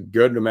produce a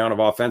good amount of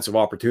offensive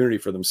opportunity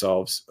for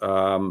themselves.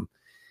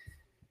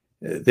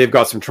 They've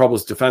got some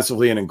troubles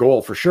defensively and in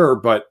goal for sure,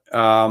 but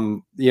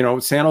San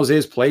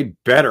Jose's played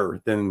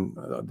better than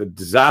the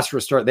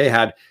disastrous start they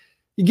had.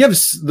 He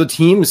gives the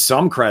team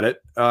some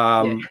credit,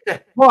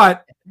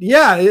 but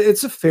yeah,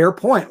 it's a fair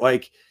point.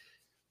 Like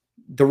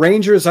the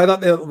Rangers, I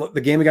thought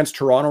the game against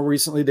Toronto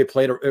recently,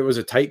 it was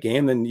a tight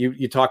game. And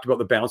you talked about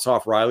the bounce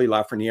off Riley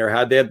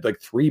Lafreniere they had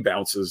like 3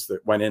 bounces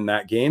that went in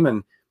that game,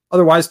 and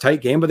otherwise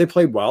tight game, but they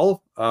played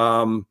well.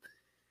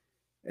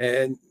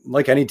 And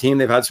like any team,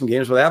 they've had some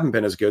games where they haven't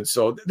been as good.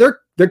 So there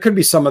could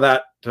be some of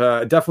that.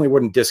 Definitely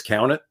wouldn't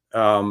discount it.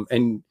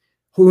 And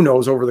who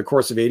knows over the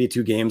course of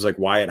 82 games, like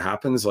why it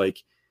happens.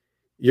 Like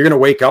you're going to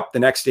wake up the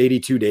next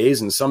 82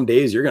 days, and some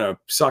days you're going to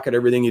suck at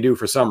everything you do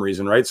for some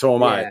reason, right? So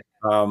am I.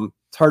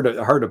 It's hard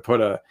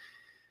to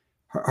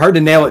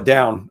nail it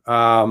down.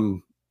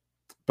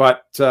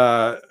 But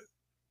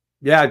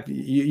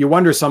you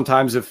wonder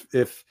sometimes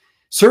if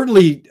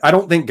certainly, I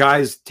don't think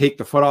guys take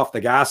the foot off the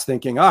gas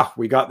thinking,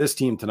 we got this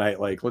team tonight,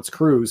 like, let's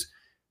cruise.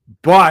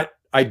 But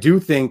I do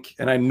think,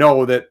 and I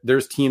know that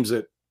there's teams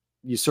that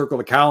you circle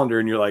the calendar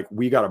and you're like,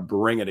 we got to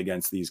bring it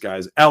against these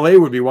guys. LA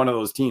would be one of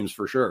those teams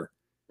for sure.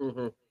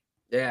 Mm-hmm.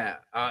 Yeah.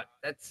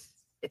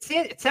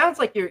 It sounds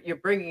like you're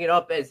bringing it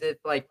up as if,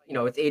 like,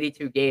 it's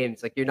 82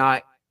 games. Like, you're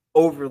not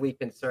overly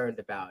concerned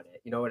about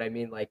it. You know what I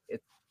mean? Like, and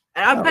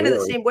I'm kind of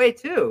the same way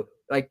too.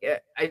 Like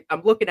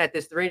I'm looking at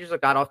this. The Rangers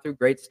have got off to a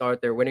great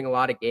start. They're winning a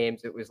lot of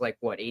games. It was like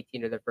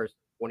 18 of their first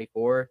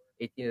 24,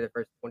 18 of their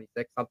first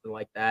 26, something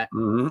like that.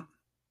 Mm-hmm.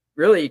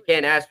 Really, you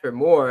can't ask for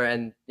more.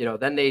 And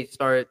then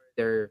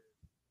they're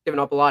giving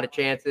up a lot of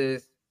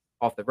chances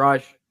off the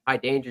rush, high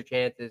danger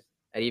chances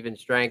at even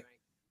strength.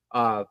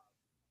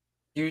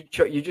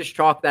 You just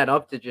chalk that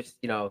up to just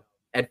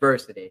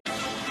adversity.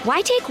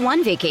 Why take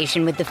one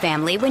vacation with the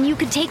family when you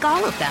could take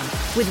all of them?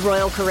 With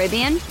Royal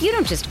Caribbean, you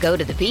don't just go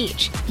to the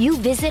beach. You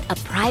visit a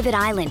private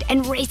island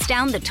and race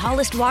down the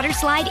tallest water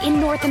slide in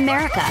North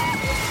America.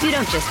 You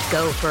don't just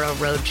go for a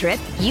road trip.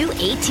 You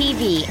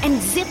ATV and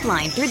zip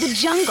line through the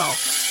jungle.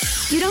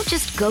 You don't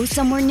just go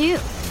somewhere new.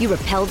 You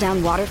rappel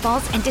down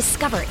waterfalls and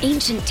discover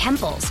ancient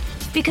temples.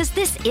 Because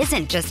this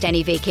isn't just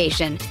any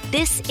vacation.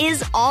 This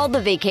is all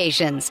the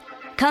vacations.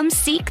 Come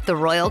seek the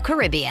Royal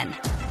Caribbean.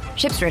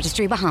 Ships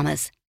Registry,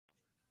 Bahamas.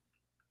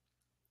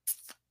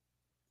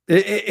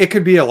 It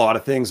could be a lot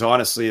of things,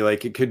 honestly.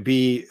 Like it could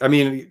be,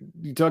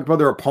 you talk about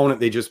their opponent,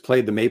 they just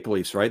played the Maple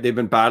Leafs, right? They've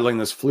been battling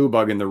this flu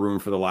bug in the room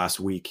for the last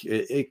week.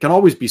 It can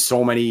always be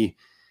so many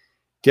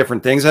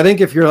different things. I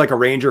think if you're like a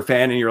Ranger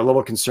fan and you're a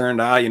little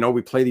concerned,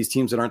 we play these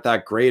teams that aren't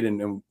that great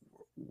and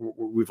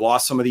we've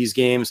lost some of these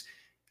games.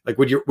 Like,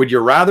 would you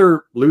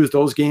rather lose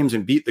those games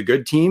and beat the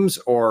good teams,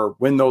 or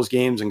win those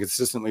games and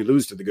consistently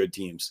lose to the good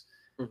teams?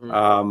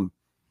 Mm-hmm.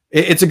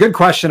 It's a good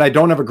question. I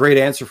don't have a great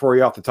answer for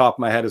you off the top of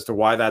my head as to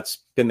why that's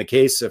been the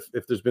case. If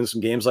there's been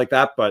some games like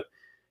that, but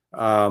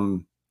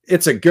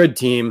it's a good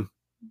team.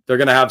 They're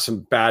going to have some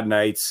bad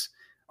nights.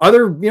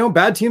 Other,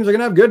 bad teams are going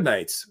to have good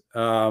nights.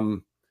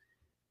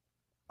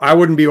 I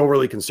wouldn't be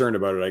overly concerned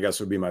about it, I guess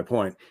would be my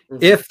point.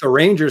 Mm-hmm. If the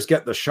Rangers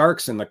get the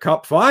Sharks in the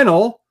Cup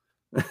final,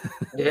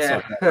 wouldn't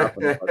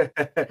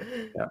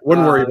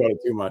worry about it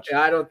too much.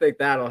 Yeah, I don't think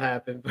that'll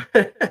happen.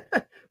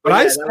 but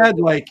I said,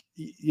 we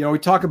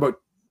talk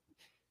about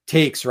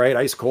takes, right?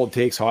 Ice cold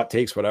takes, hot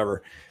takes,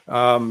 whatever.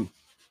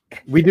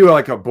 We do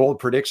like a bold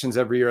predictions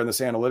every year on this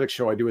analytics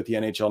show I do with the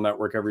NHL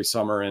Network every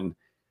summer. And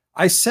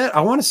I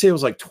want to say it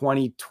was like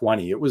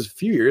 2020. It was a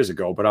few years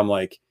ago, but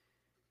I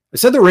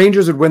said the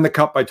Rangers would win the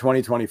Cup by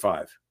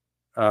 2025.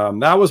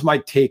 That was my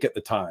take at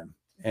the time.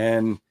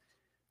 And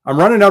I'm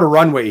running out of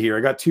runway here.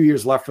 I got 2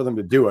 years left for them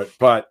to do it,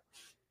 but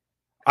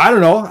I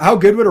don't know. How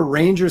good would a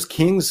Rangers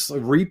Kings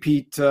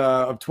repeat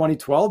of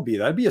 2012 be?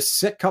 That'd be a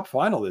sick Cup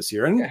final this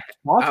year. And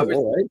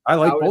possible, right? I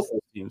like both those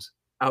teams.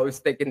 I was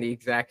thinking the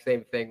exact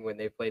same thing when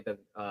they played them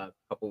a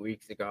couple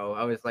weeks ago.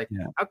 I was like,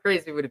 how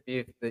crazy would it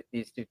be if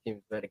these two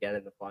teams met again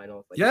in the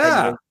finals?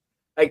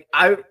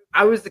 I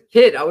was a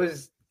kid. I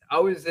was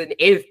in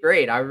 8th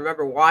grade. I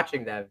remember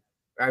watching them.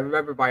 I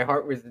remember my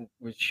heart was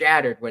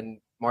shattered when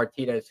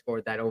Martinez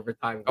scored that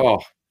overtime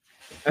goal.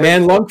 Oh,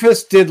 man,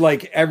 Lundqvist did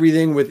like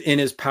everything within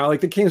his power. Like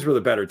the Kings were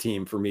the better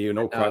team for me,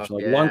 no question.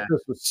 Like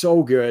Lundqvist was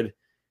so good.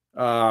 It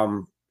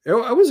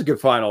was a good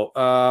final.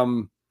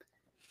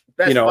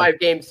 Best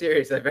 5-game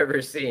series I've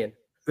ever seen.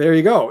 There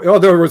you go. Oh,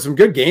 there were some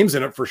good games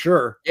in it for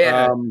sure.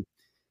 Yeah.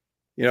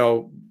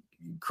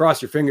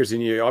 cross your fingers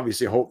and you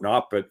obviously hope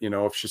not. But, you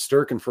know, if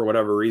Shesterkin for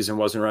whatever reason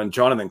wasn't around,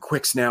 Jonathan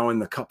Quick's now in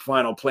the Cup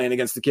final playing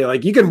against the Kings.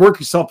 Like, you can work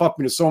yourself up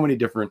into so many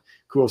different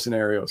cool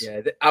scenarios.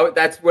 Yeah,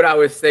 that's what I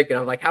was thinking.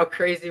 I'm like, how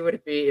crazy would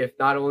it be if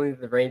not only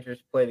the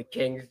Rangers play the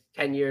Kings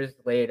 10 years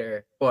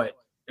later, but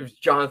it was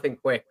Jonathan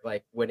Quick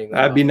like winning?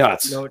 That'd be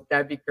nuts. You know,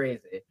 that'd be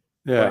crazy.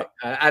 Yeah,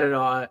 but, I don't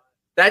know.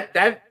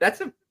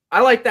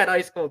 I like that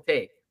ice cold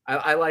take.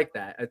 I like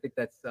that. I think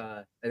that's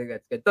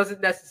good.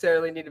 Doesn't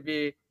necessarily need to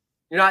be.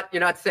 You're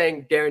not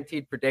saying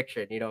guaranteed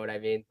prediction. You know what I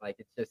mean? Like,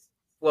 it's just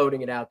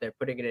floating it out there,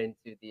 putting it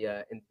into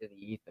the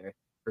ether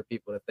for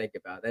people to think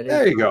about.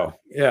 There you go.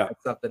 Yeah,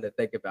 that's something to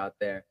think about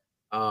there.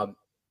 I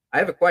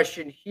have a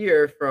question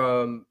here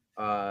from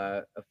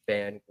a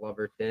fan,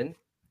 Gloverton.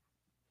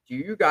 Do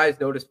you guys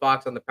notice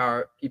Fox on the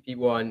power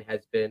PP1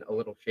 has been a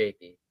little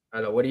shaky? I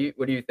don't know. What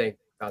do you think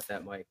about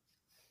that, Mike?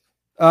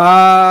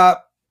 The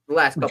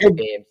last couple of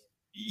games.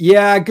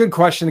 Yeah, good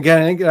question.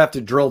 Again, I think I have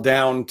to drill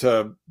down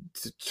to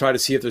try to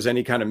see if there's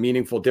any kind of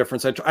meaningful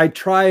difference. I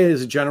try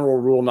as a general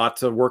rule not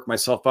to work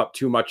myself up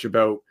too much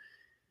about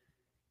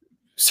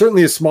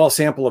certainly a small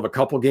sample of a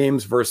couple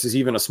games versus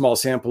even a small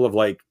sample of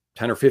like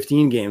 10 or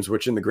 15 games,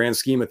 which in the grand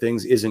scheme of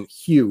things isn't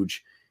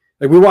huge.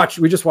 Like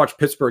we just watched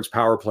Pittsburgh's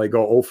power play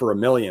go 0 for a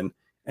million,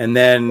 and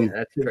then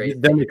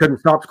we couldn't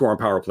stop scoring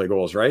power play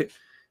goals, right?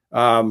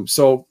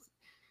 So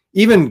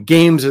even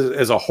games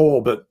as a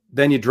whole, but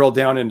then you drill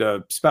down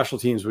into special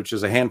teams, which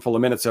is a handful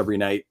of minutes every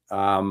night.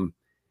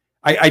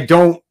 I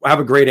don't have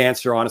a great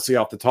answer, honestly,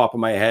 off the top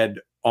of my head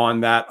on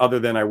that, other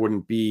than I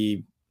wouldn't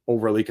be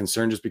overly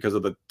concerned just because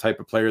of the type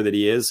of player that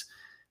he is,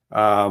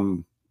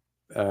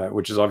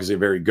 which is obviously a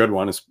very good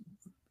one.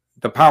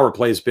 The power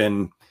play has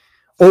been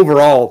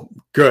overall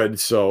good,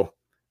 so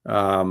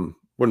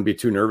wouldn't be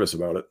too nervous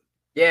about it.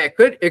 Yeah,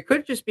 it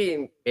could just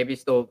be maybe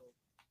still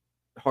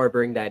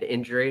harboring that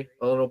injury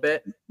a little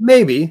bit.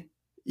 Maybe.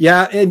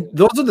 Yeah, and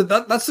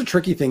that's the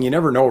tricky thing. You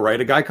never know,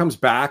 right? A guy comes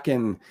back,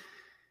 and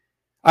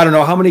I don't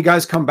know how many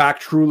guys come back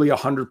truly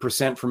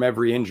 100% from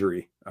every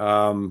injury.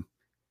 Think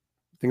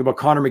about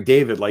Connor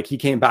McDavid. Like, he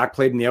came back,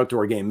 played in the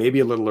outdoor game, maybe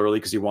a little early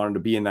because he wanted to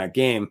be in that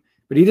game,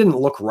 but he didn't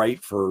look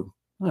right for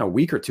a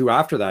week or two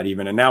after that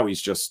even, and now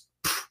he's just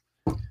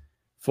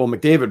full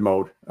McDavid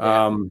mode.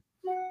 Yeah.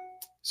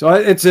 So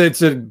it's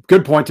a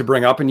good point to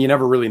bring up, and you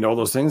never really know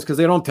those things because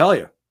they don't tell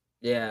you.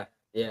 Yeah.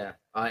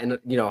 And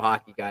you know,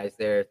 hockey guys,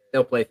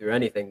 they'll play through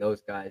anything.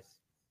 Those guys.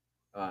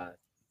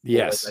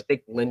 Yes. I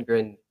think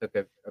Lindgren took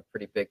a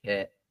pretty big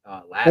hit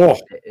last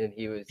year,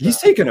 and he's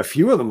taken a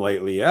few of them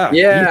lately. Yeah.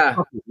 Yeah.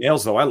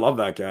 Nails though. I love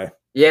that guy.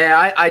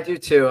 Yeah, I do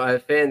too.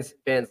 Fans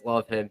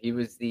love him. He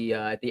was the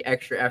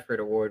extra effort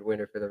award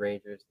winner for the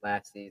Rangers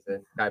last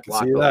season. Guy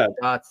blocked all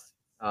shots,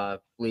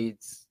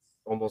 bleeds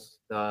almost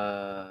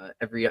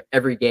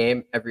every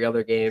game, every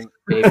other game,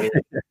 maybe.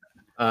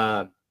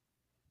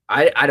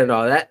 I don't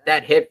know,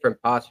 that hit from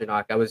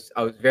Pastrnak. I was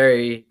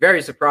very,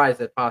 very surprised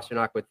that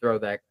Pastrnak would throw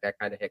that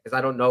kind of hit, because I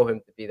don't know him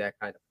to be that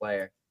kind of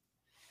player.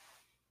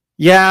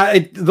 Yeah,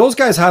 those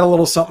guys had a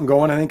little something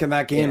going, I think, in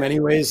that game,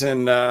 anyways.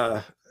 And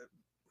I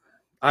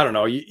don't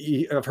know.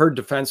 I've heard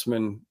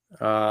defensemen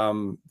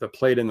that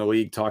played in the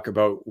league talk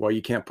about, well,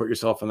 you can't put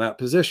yourself in that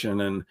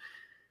position, and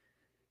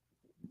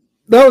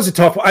that was a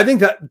tough one. I think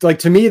that, like,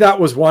 to me, that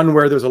was one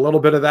where there's a little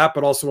bit of that,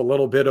 but also a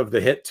little bit of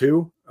the hit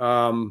too.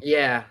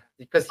 Yeah.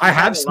 Because I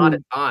have a lot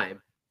of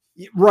time.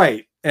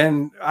 Right.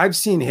 And I've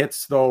seen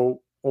hits,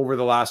 though, over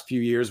the last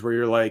few years where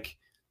you're like,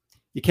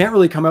 you can't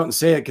really come out and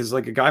say it because,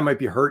 like, a guy might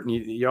be hurt, and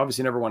you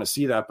obviously never want to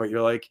see that, but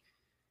you're like,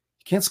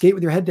 you can't skate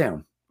with your head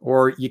down,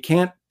 or you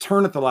can't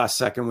turn at the last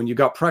second when you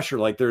got pressure.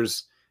 Like, there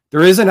is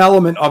an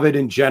element of it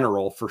in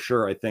general, for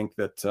sure, I think,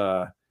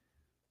 that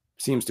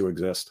seems to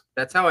exist.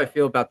 That's how I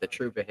feel about the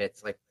Trouba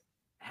hits. Like,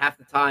 half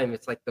the time,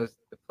 it's like the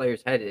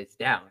player's head is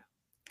down.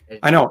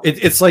 I know.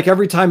 It's like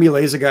every time he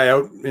lays a guy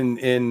out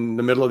in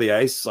the middle of the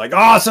ice, it's like,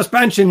 oh,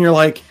 suspension. You're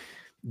like,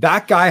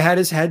 that guy had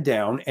his head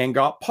down and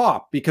got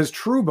popped, because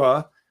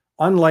Trouba,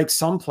 unlike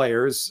some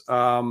players, a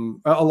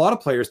lot of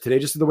players today,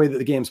 just the way that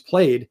the game's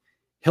played,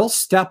 he'll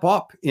step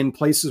up in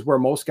places where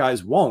most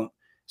guys won't.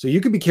 So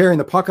you could be carrying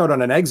the puck out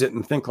on an exit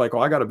and think like, oh,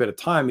 I got a bit of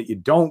time, but you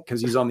don't,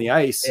 because he's on the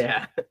ice.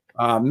 Yeah.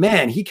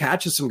 Man, he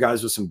catches some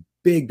guys with some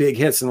big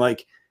hits, and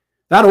like,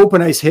 that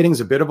open ice hitting is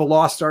a bit of a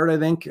lost art, I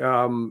think.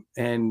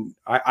 And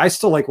I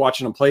still like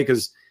watching him play,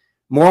 because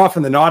more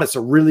often than not, it's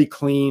a really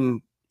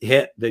clean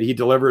hit that he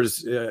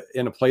delivers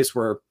in a place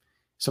where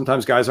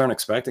sometimes guys aren't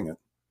expecting it.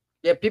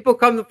 Yeah, people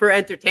come for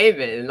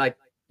entertainment, and, like,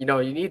 you know,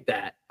 you need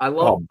that. I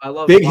love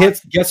big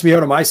hits. Gets me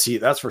out of my seat.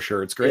 That's for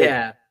sure. It's great.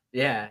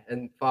 Yeah,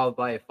 and followed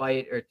by a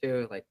fight or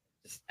two. Like,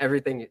 just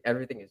everything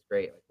is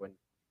great. Like, when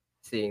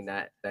seeing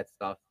that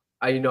stuff.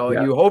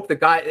 You hope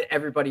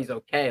everybody's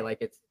okay.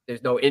 Like,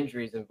 there's no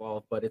injuries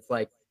involved, but it's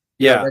like,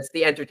 that's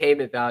the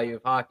entertainment value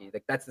of hockey.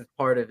 Like, that's the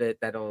part of it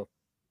that'll,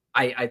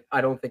 I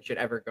don't think should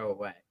ever go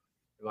away,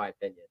 in my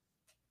opinion.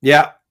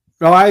 Yeah,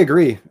 no, I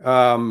agree.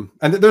 And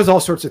there's all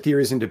sorts of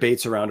theories and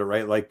debates around it,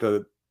 right? Like,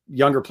 the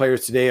younger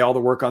players today, all the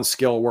work on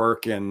skill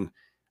work, and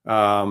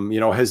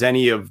has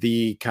any of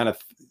the kind of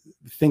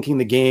thinking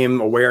the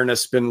game,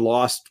 awareness been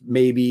lost.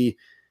 Maybe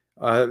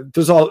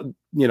there's all,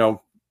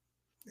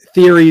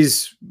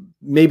 theories.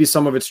 Maybe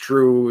some of it's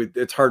true.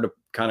 It's hard to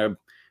kind of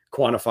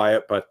quantify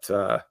it,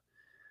 but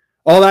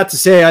all that to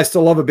say, I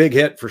still love a big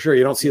hit for sure.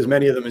 You don't see as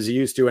many of them as you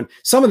used to. And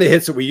some of the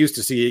hits that we used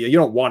to see, you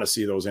don't want to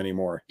see those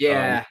anymore.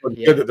 Yeah.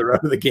 Good that they're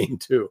out of the game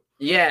too.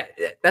 Yeah.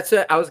 That's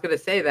what I was going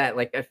to say, that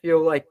like, I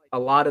feel like a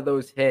lot of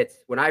those hits,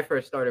 when I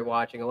first started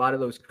watching, a lot of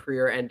those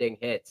career ending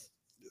hits,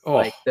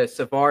 like the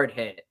Savard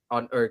hit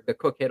or the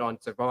Cook hit on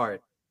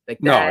Savard, like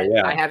that,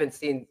 I haven't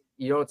seen,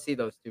 you don't see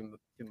those too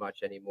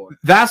much anymore.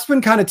 That's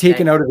been kind of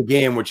taken out of the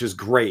game, which is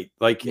great.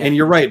 Like, and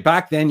you're right.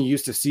 Back then you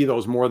used to see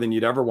those more than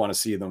you'd ever want to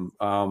see them.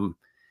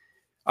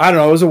 I don't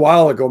know. It was a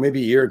while ago,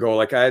 maybe a year ago.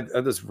 Like I had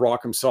this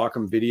Rock'em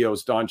Sock'em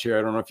videos, Don Cherry.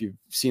 I don't know if you've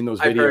seen those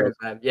videos. I've heard of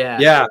them. Yeah.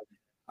 Yeah.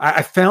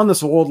 I found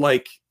this old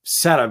like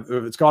set.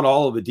 It's got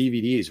all of the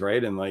DVDs,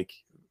 right? And like,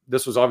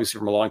 this was obviously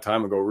from a long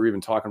time ago. We were even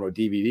talking about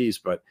DVDs,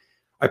 but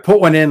I put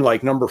one in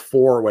like number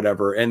 4 or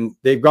whatever. And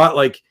they've got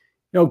like,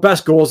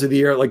 best goals of the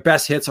year, like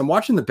best hits. I'm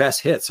watching the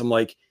best hits. I'm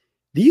like,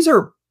 these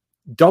are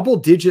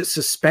double-digit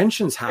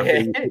suspensions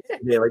happening.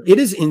 Like, it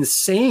is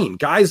insane.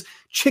 Guys,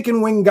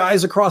 chicken wing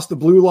guys across the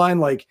blue line,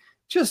 like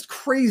just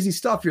crazy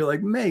stuff. You're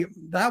like, man,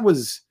 that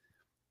was,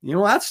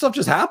 that stuff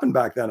just happened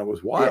back then. It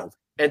was wild.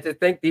 Yeah. And to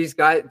think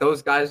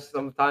those guys,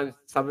 sometimes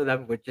some of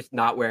them would just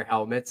not wear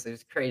helmets. It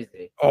was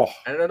crazy. Oh,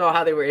 I don't know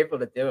how they were able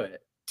to do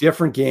it.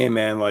 Different game,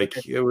 man.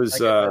 Like it was,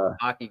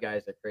 hockey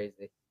guys are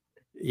crazy.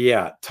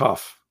 Yeah.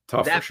 Tough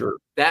for sure.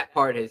 That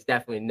part has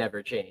definitely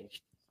never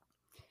changed.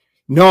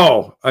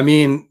 No, I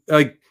mean,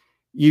 like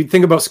you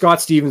think about Scott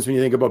Stevens when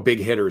you think about big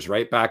hitters,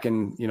 right? Back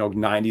in,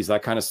 90s,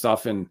 that kind of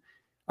stuff. And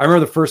I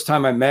remember the first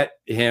time I met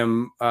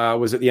him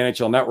was at the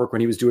NHL Network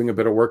when he was doing a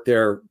bit of work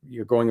there,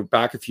 going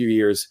back a few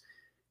years.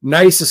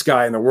 Nicest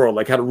guy in the world,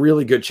 like had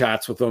really good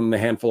chats with him the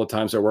handful of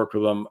times I worked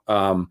with him.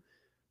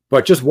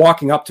 But just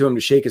walking up to him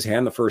to shake his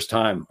hand the first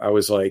time, I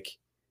was like,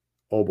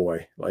 oh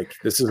boy, like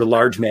this is a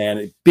large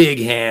man, big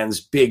hands,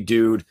 big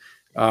dude.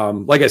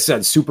 Like I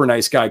said, super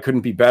nice guy,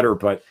 couldn't be better.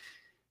 But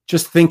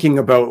just thinking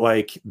about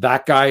like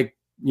that guy,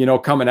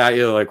 coming at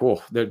you, like,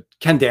 oh, the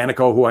Ken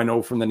Danico, who I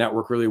know from the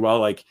network really well,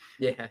 like,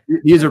 yeah,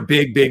 these are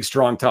big,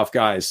 strong, tough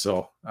guys.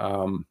 So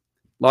a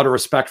lot of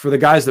respect for the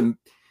guys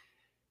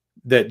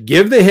that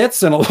give the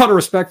hits, and a lot of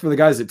respect for the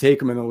guys that take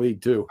them in the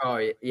league too. Oh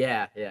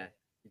yeah.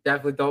 You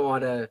definitely don't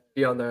want to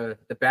be on the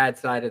bad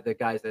side of the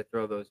guys that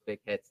throw those big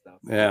hits, though.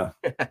 Yeah.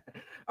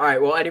 All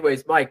right. Well,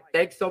 anyways, Mike,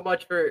 thanks so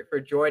much for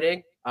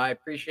joining. I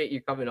appreciate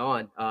you coming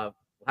on. We'll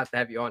have to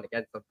have you on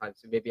again sometime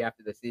soon, maybe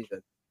after the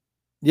season.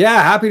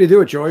 Yeah, happy to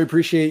do it, Joey.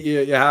 Appreciate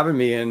you having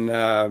me,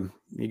 and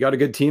you got a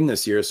good team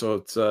this year, so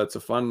it's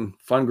a fun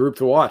group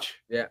to watch.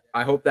 Yeah,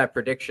 I hope that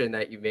prediction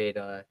that you made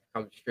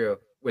comes true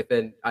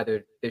within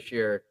either this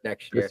year or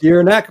next year. This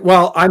year or next.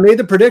 Well, I made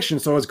the prediction,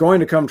 so it's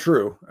going to come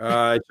true.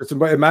 It's just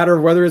a matter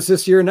of whether it's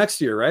this year or next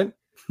year, right?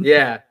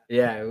 Yeah.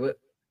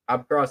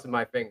 I'm crossing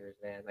my fingers,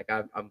 man. Like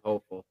I'm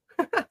hopeful.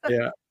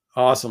 Yeah,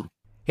 awesome.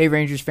 Hey,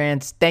 Rangers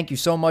fans, thank you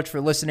so much for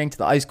listening to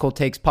the Ice Cold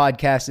Takes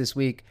podcast this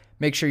week.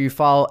 Make sure you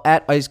follow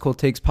at Ice Cold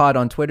Takes Pod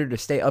on Twitter to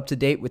stay up to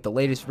date with the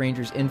latest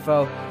Rangers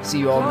info. See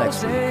you all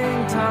next week.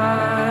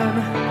 Time.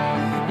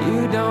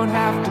 You don't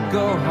have to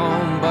go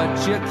home, but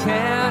you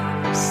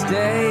can't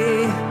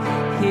stay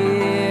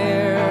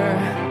here.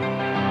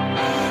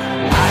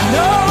 I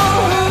know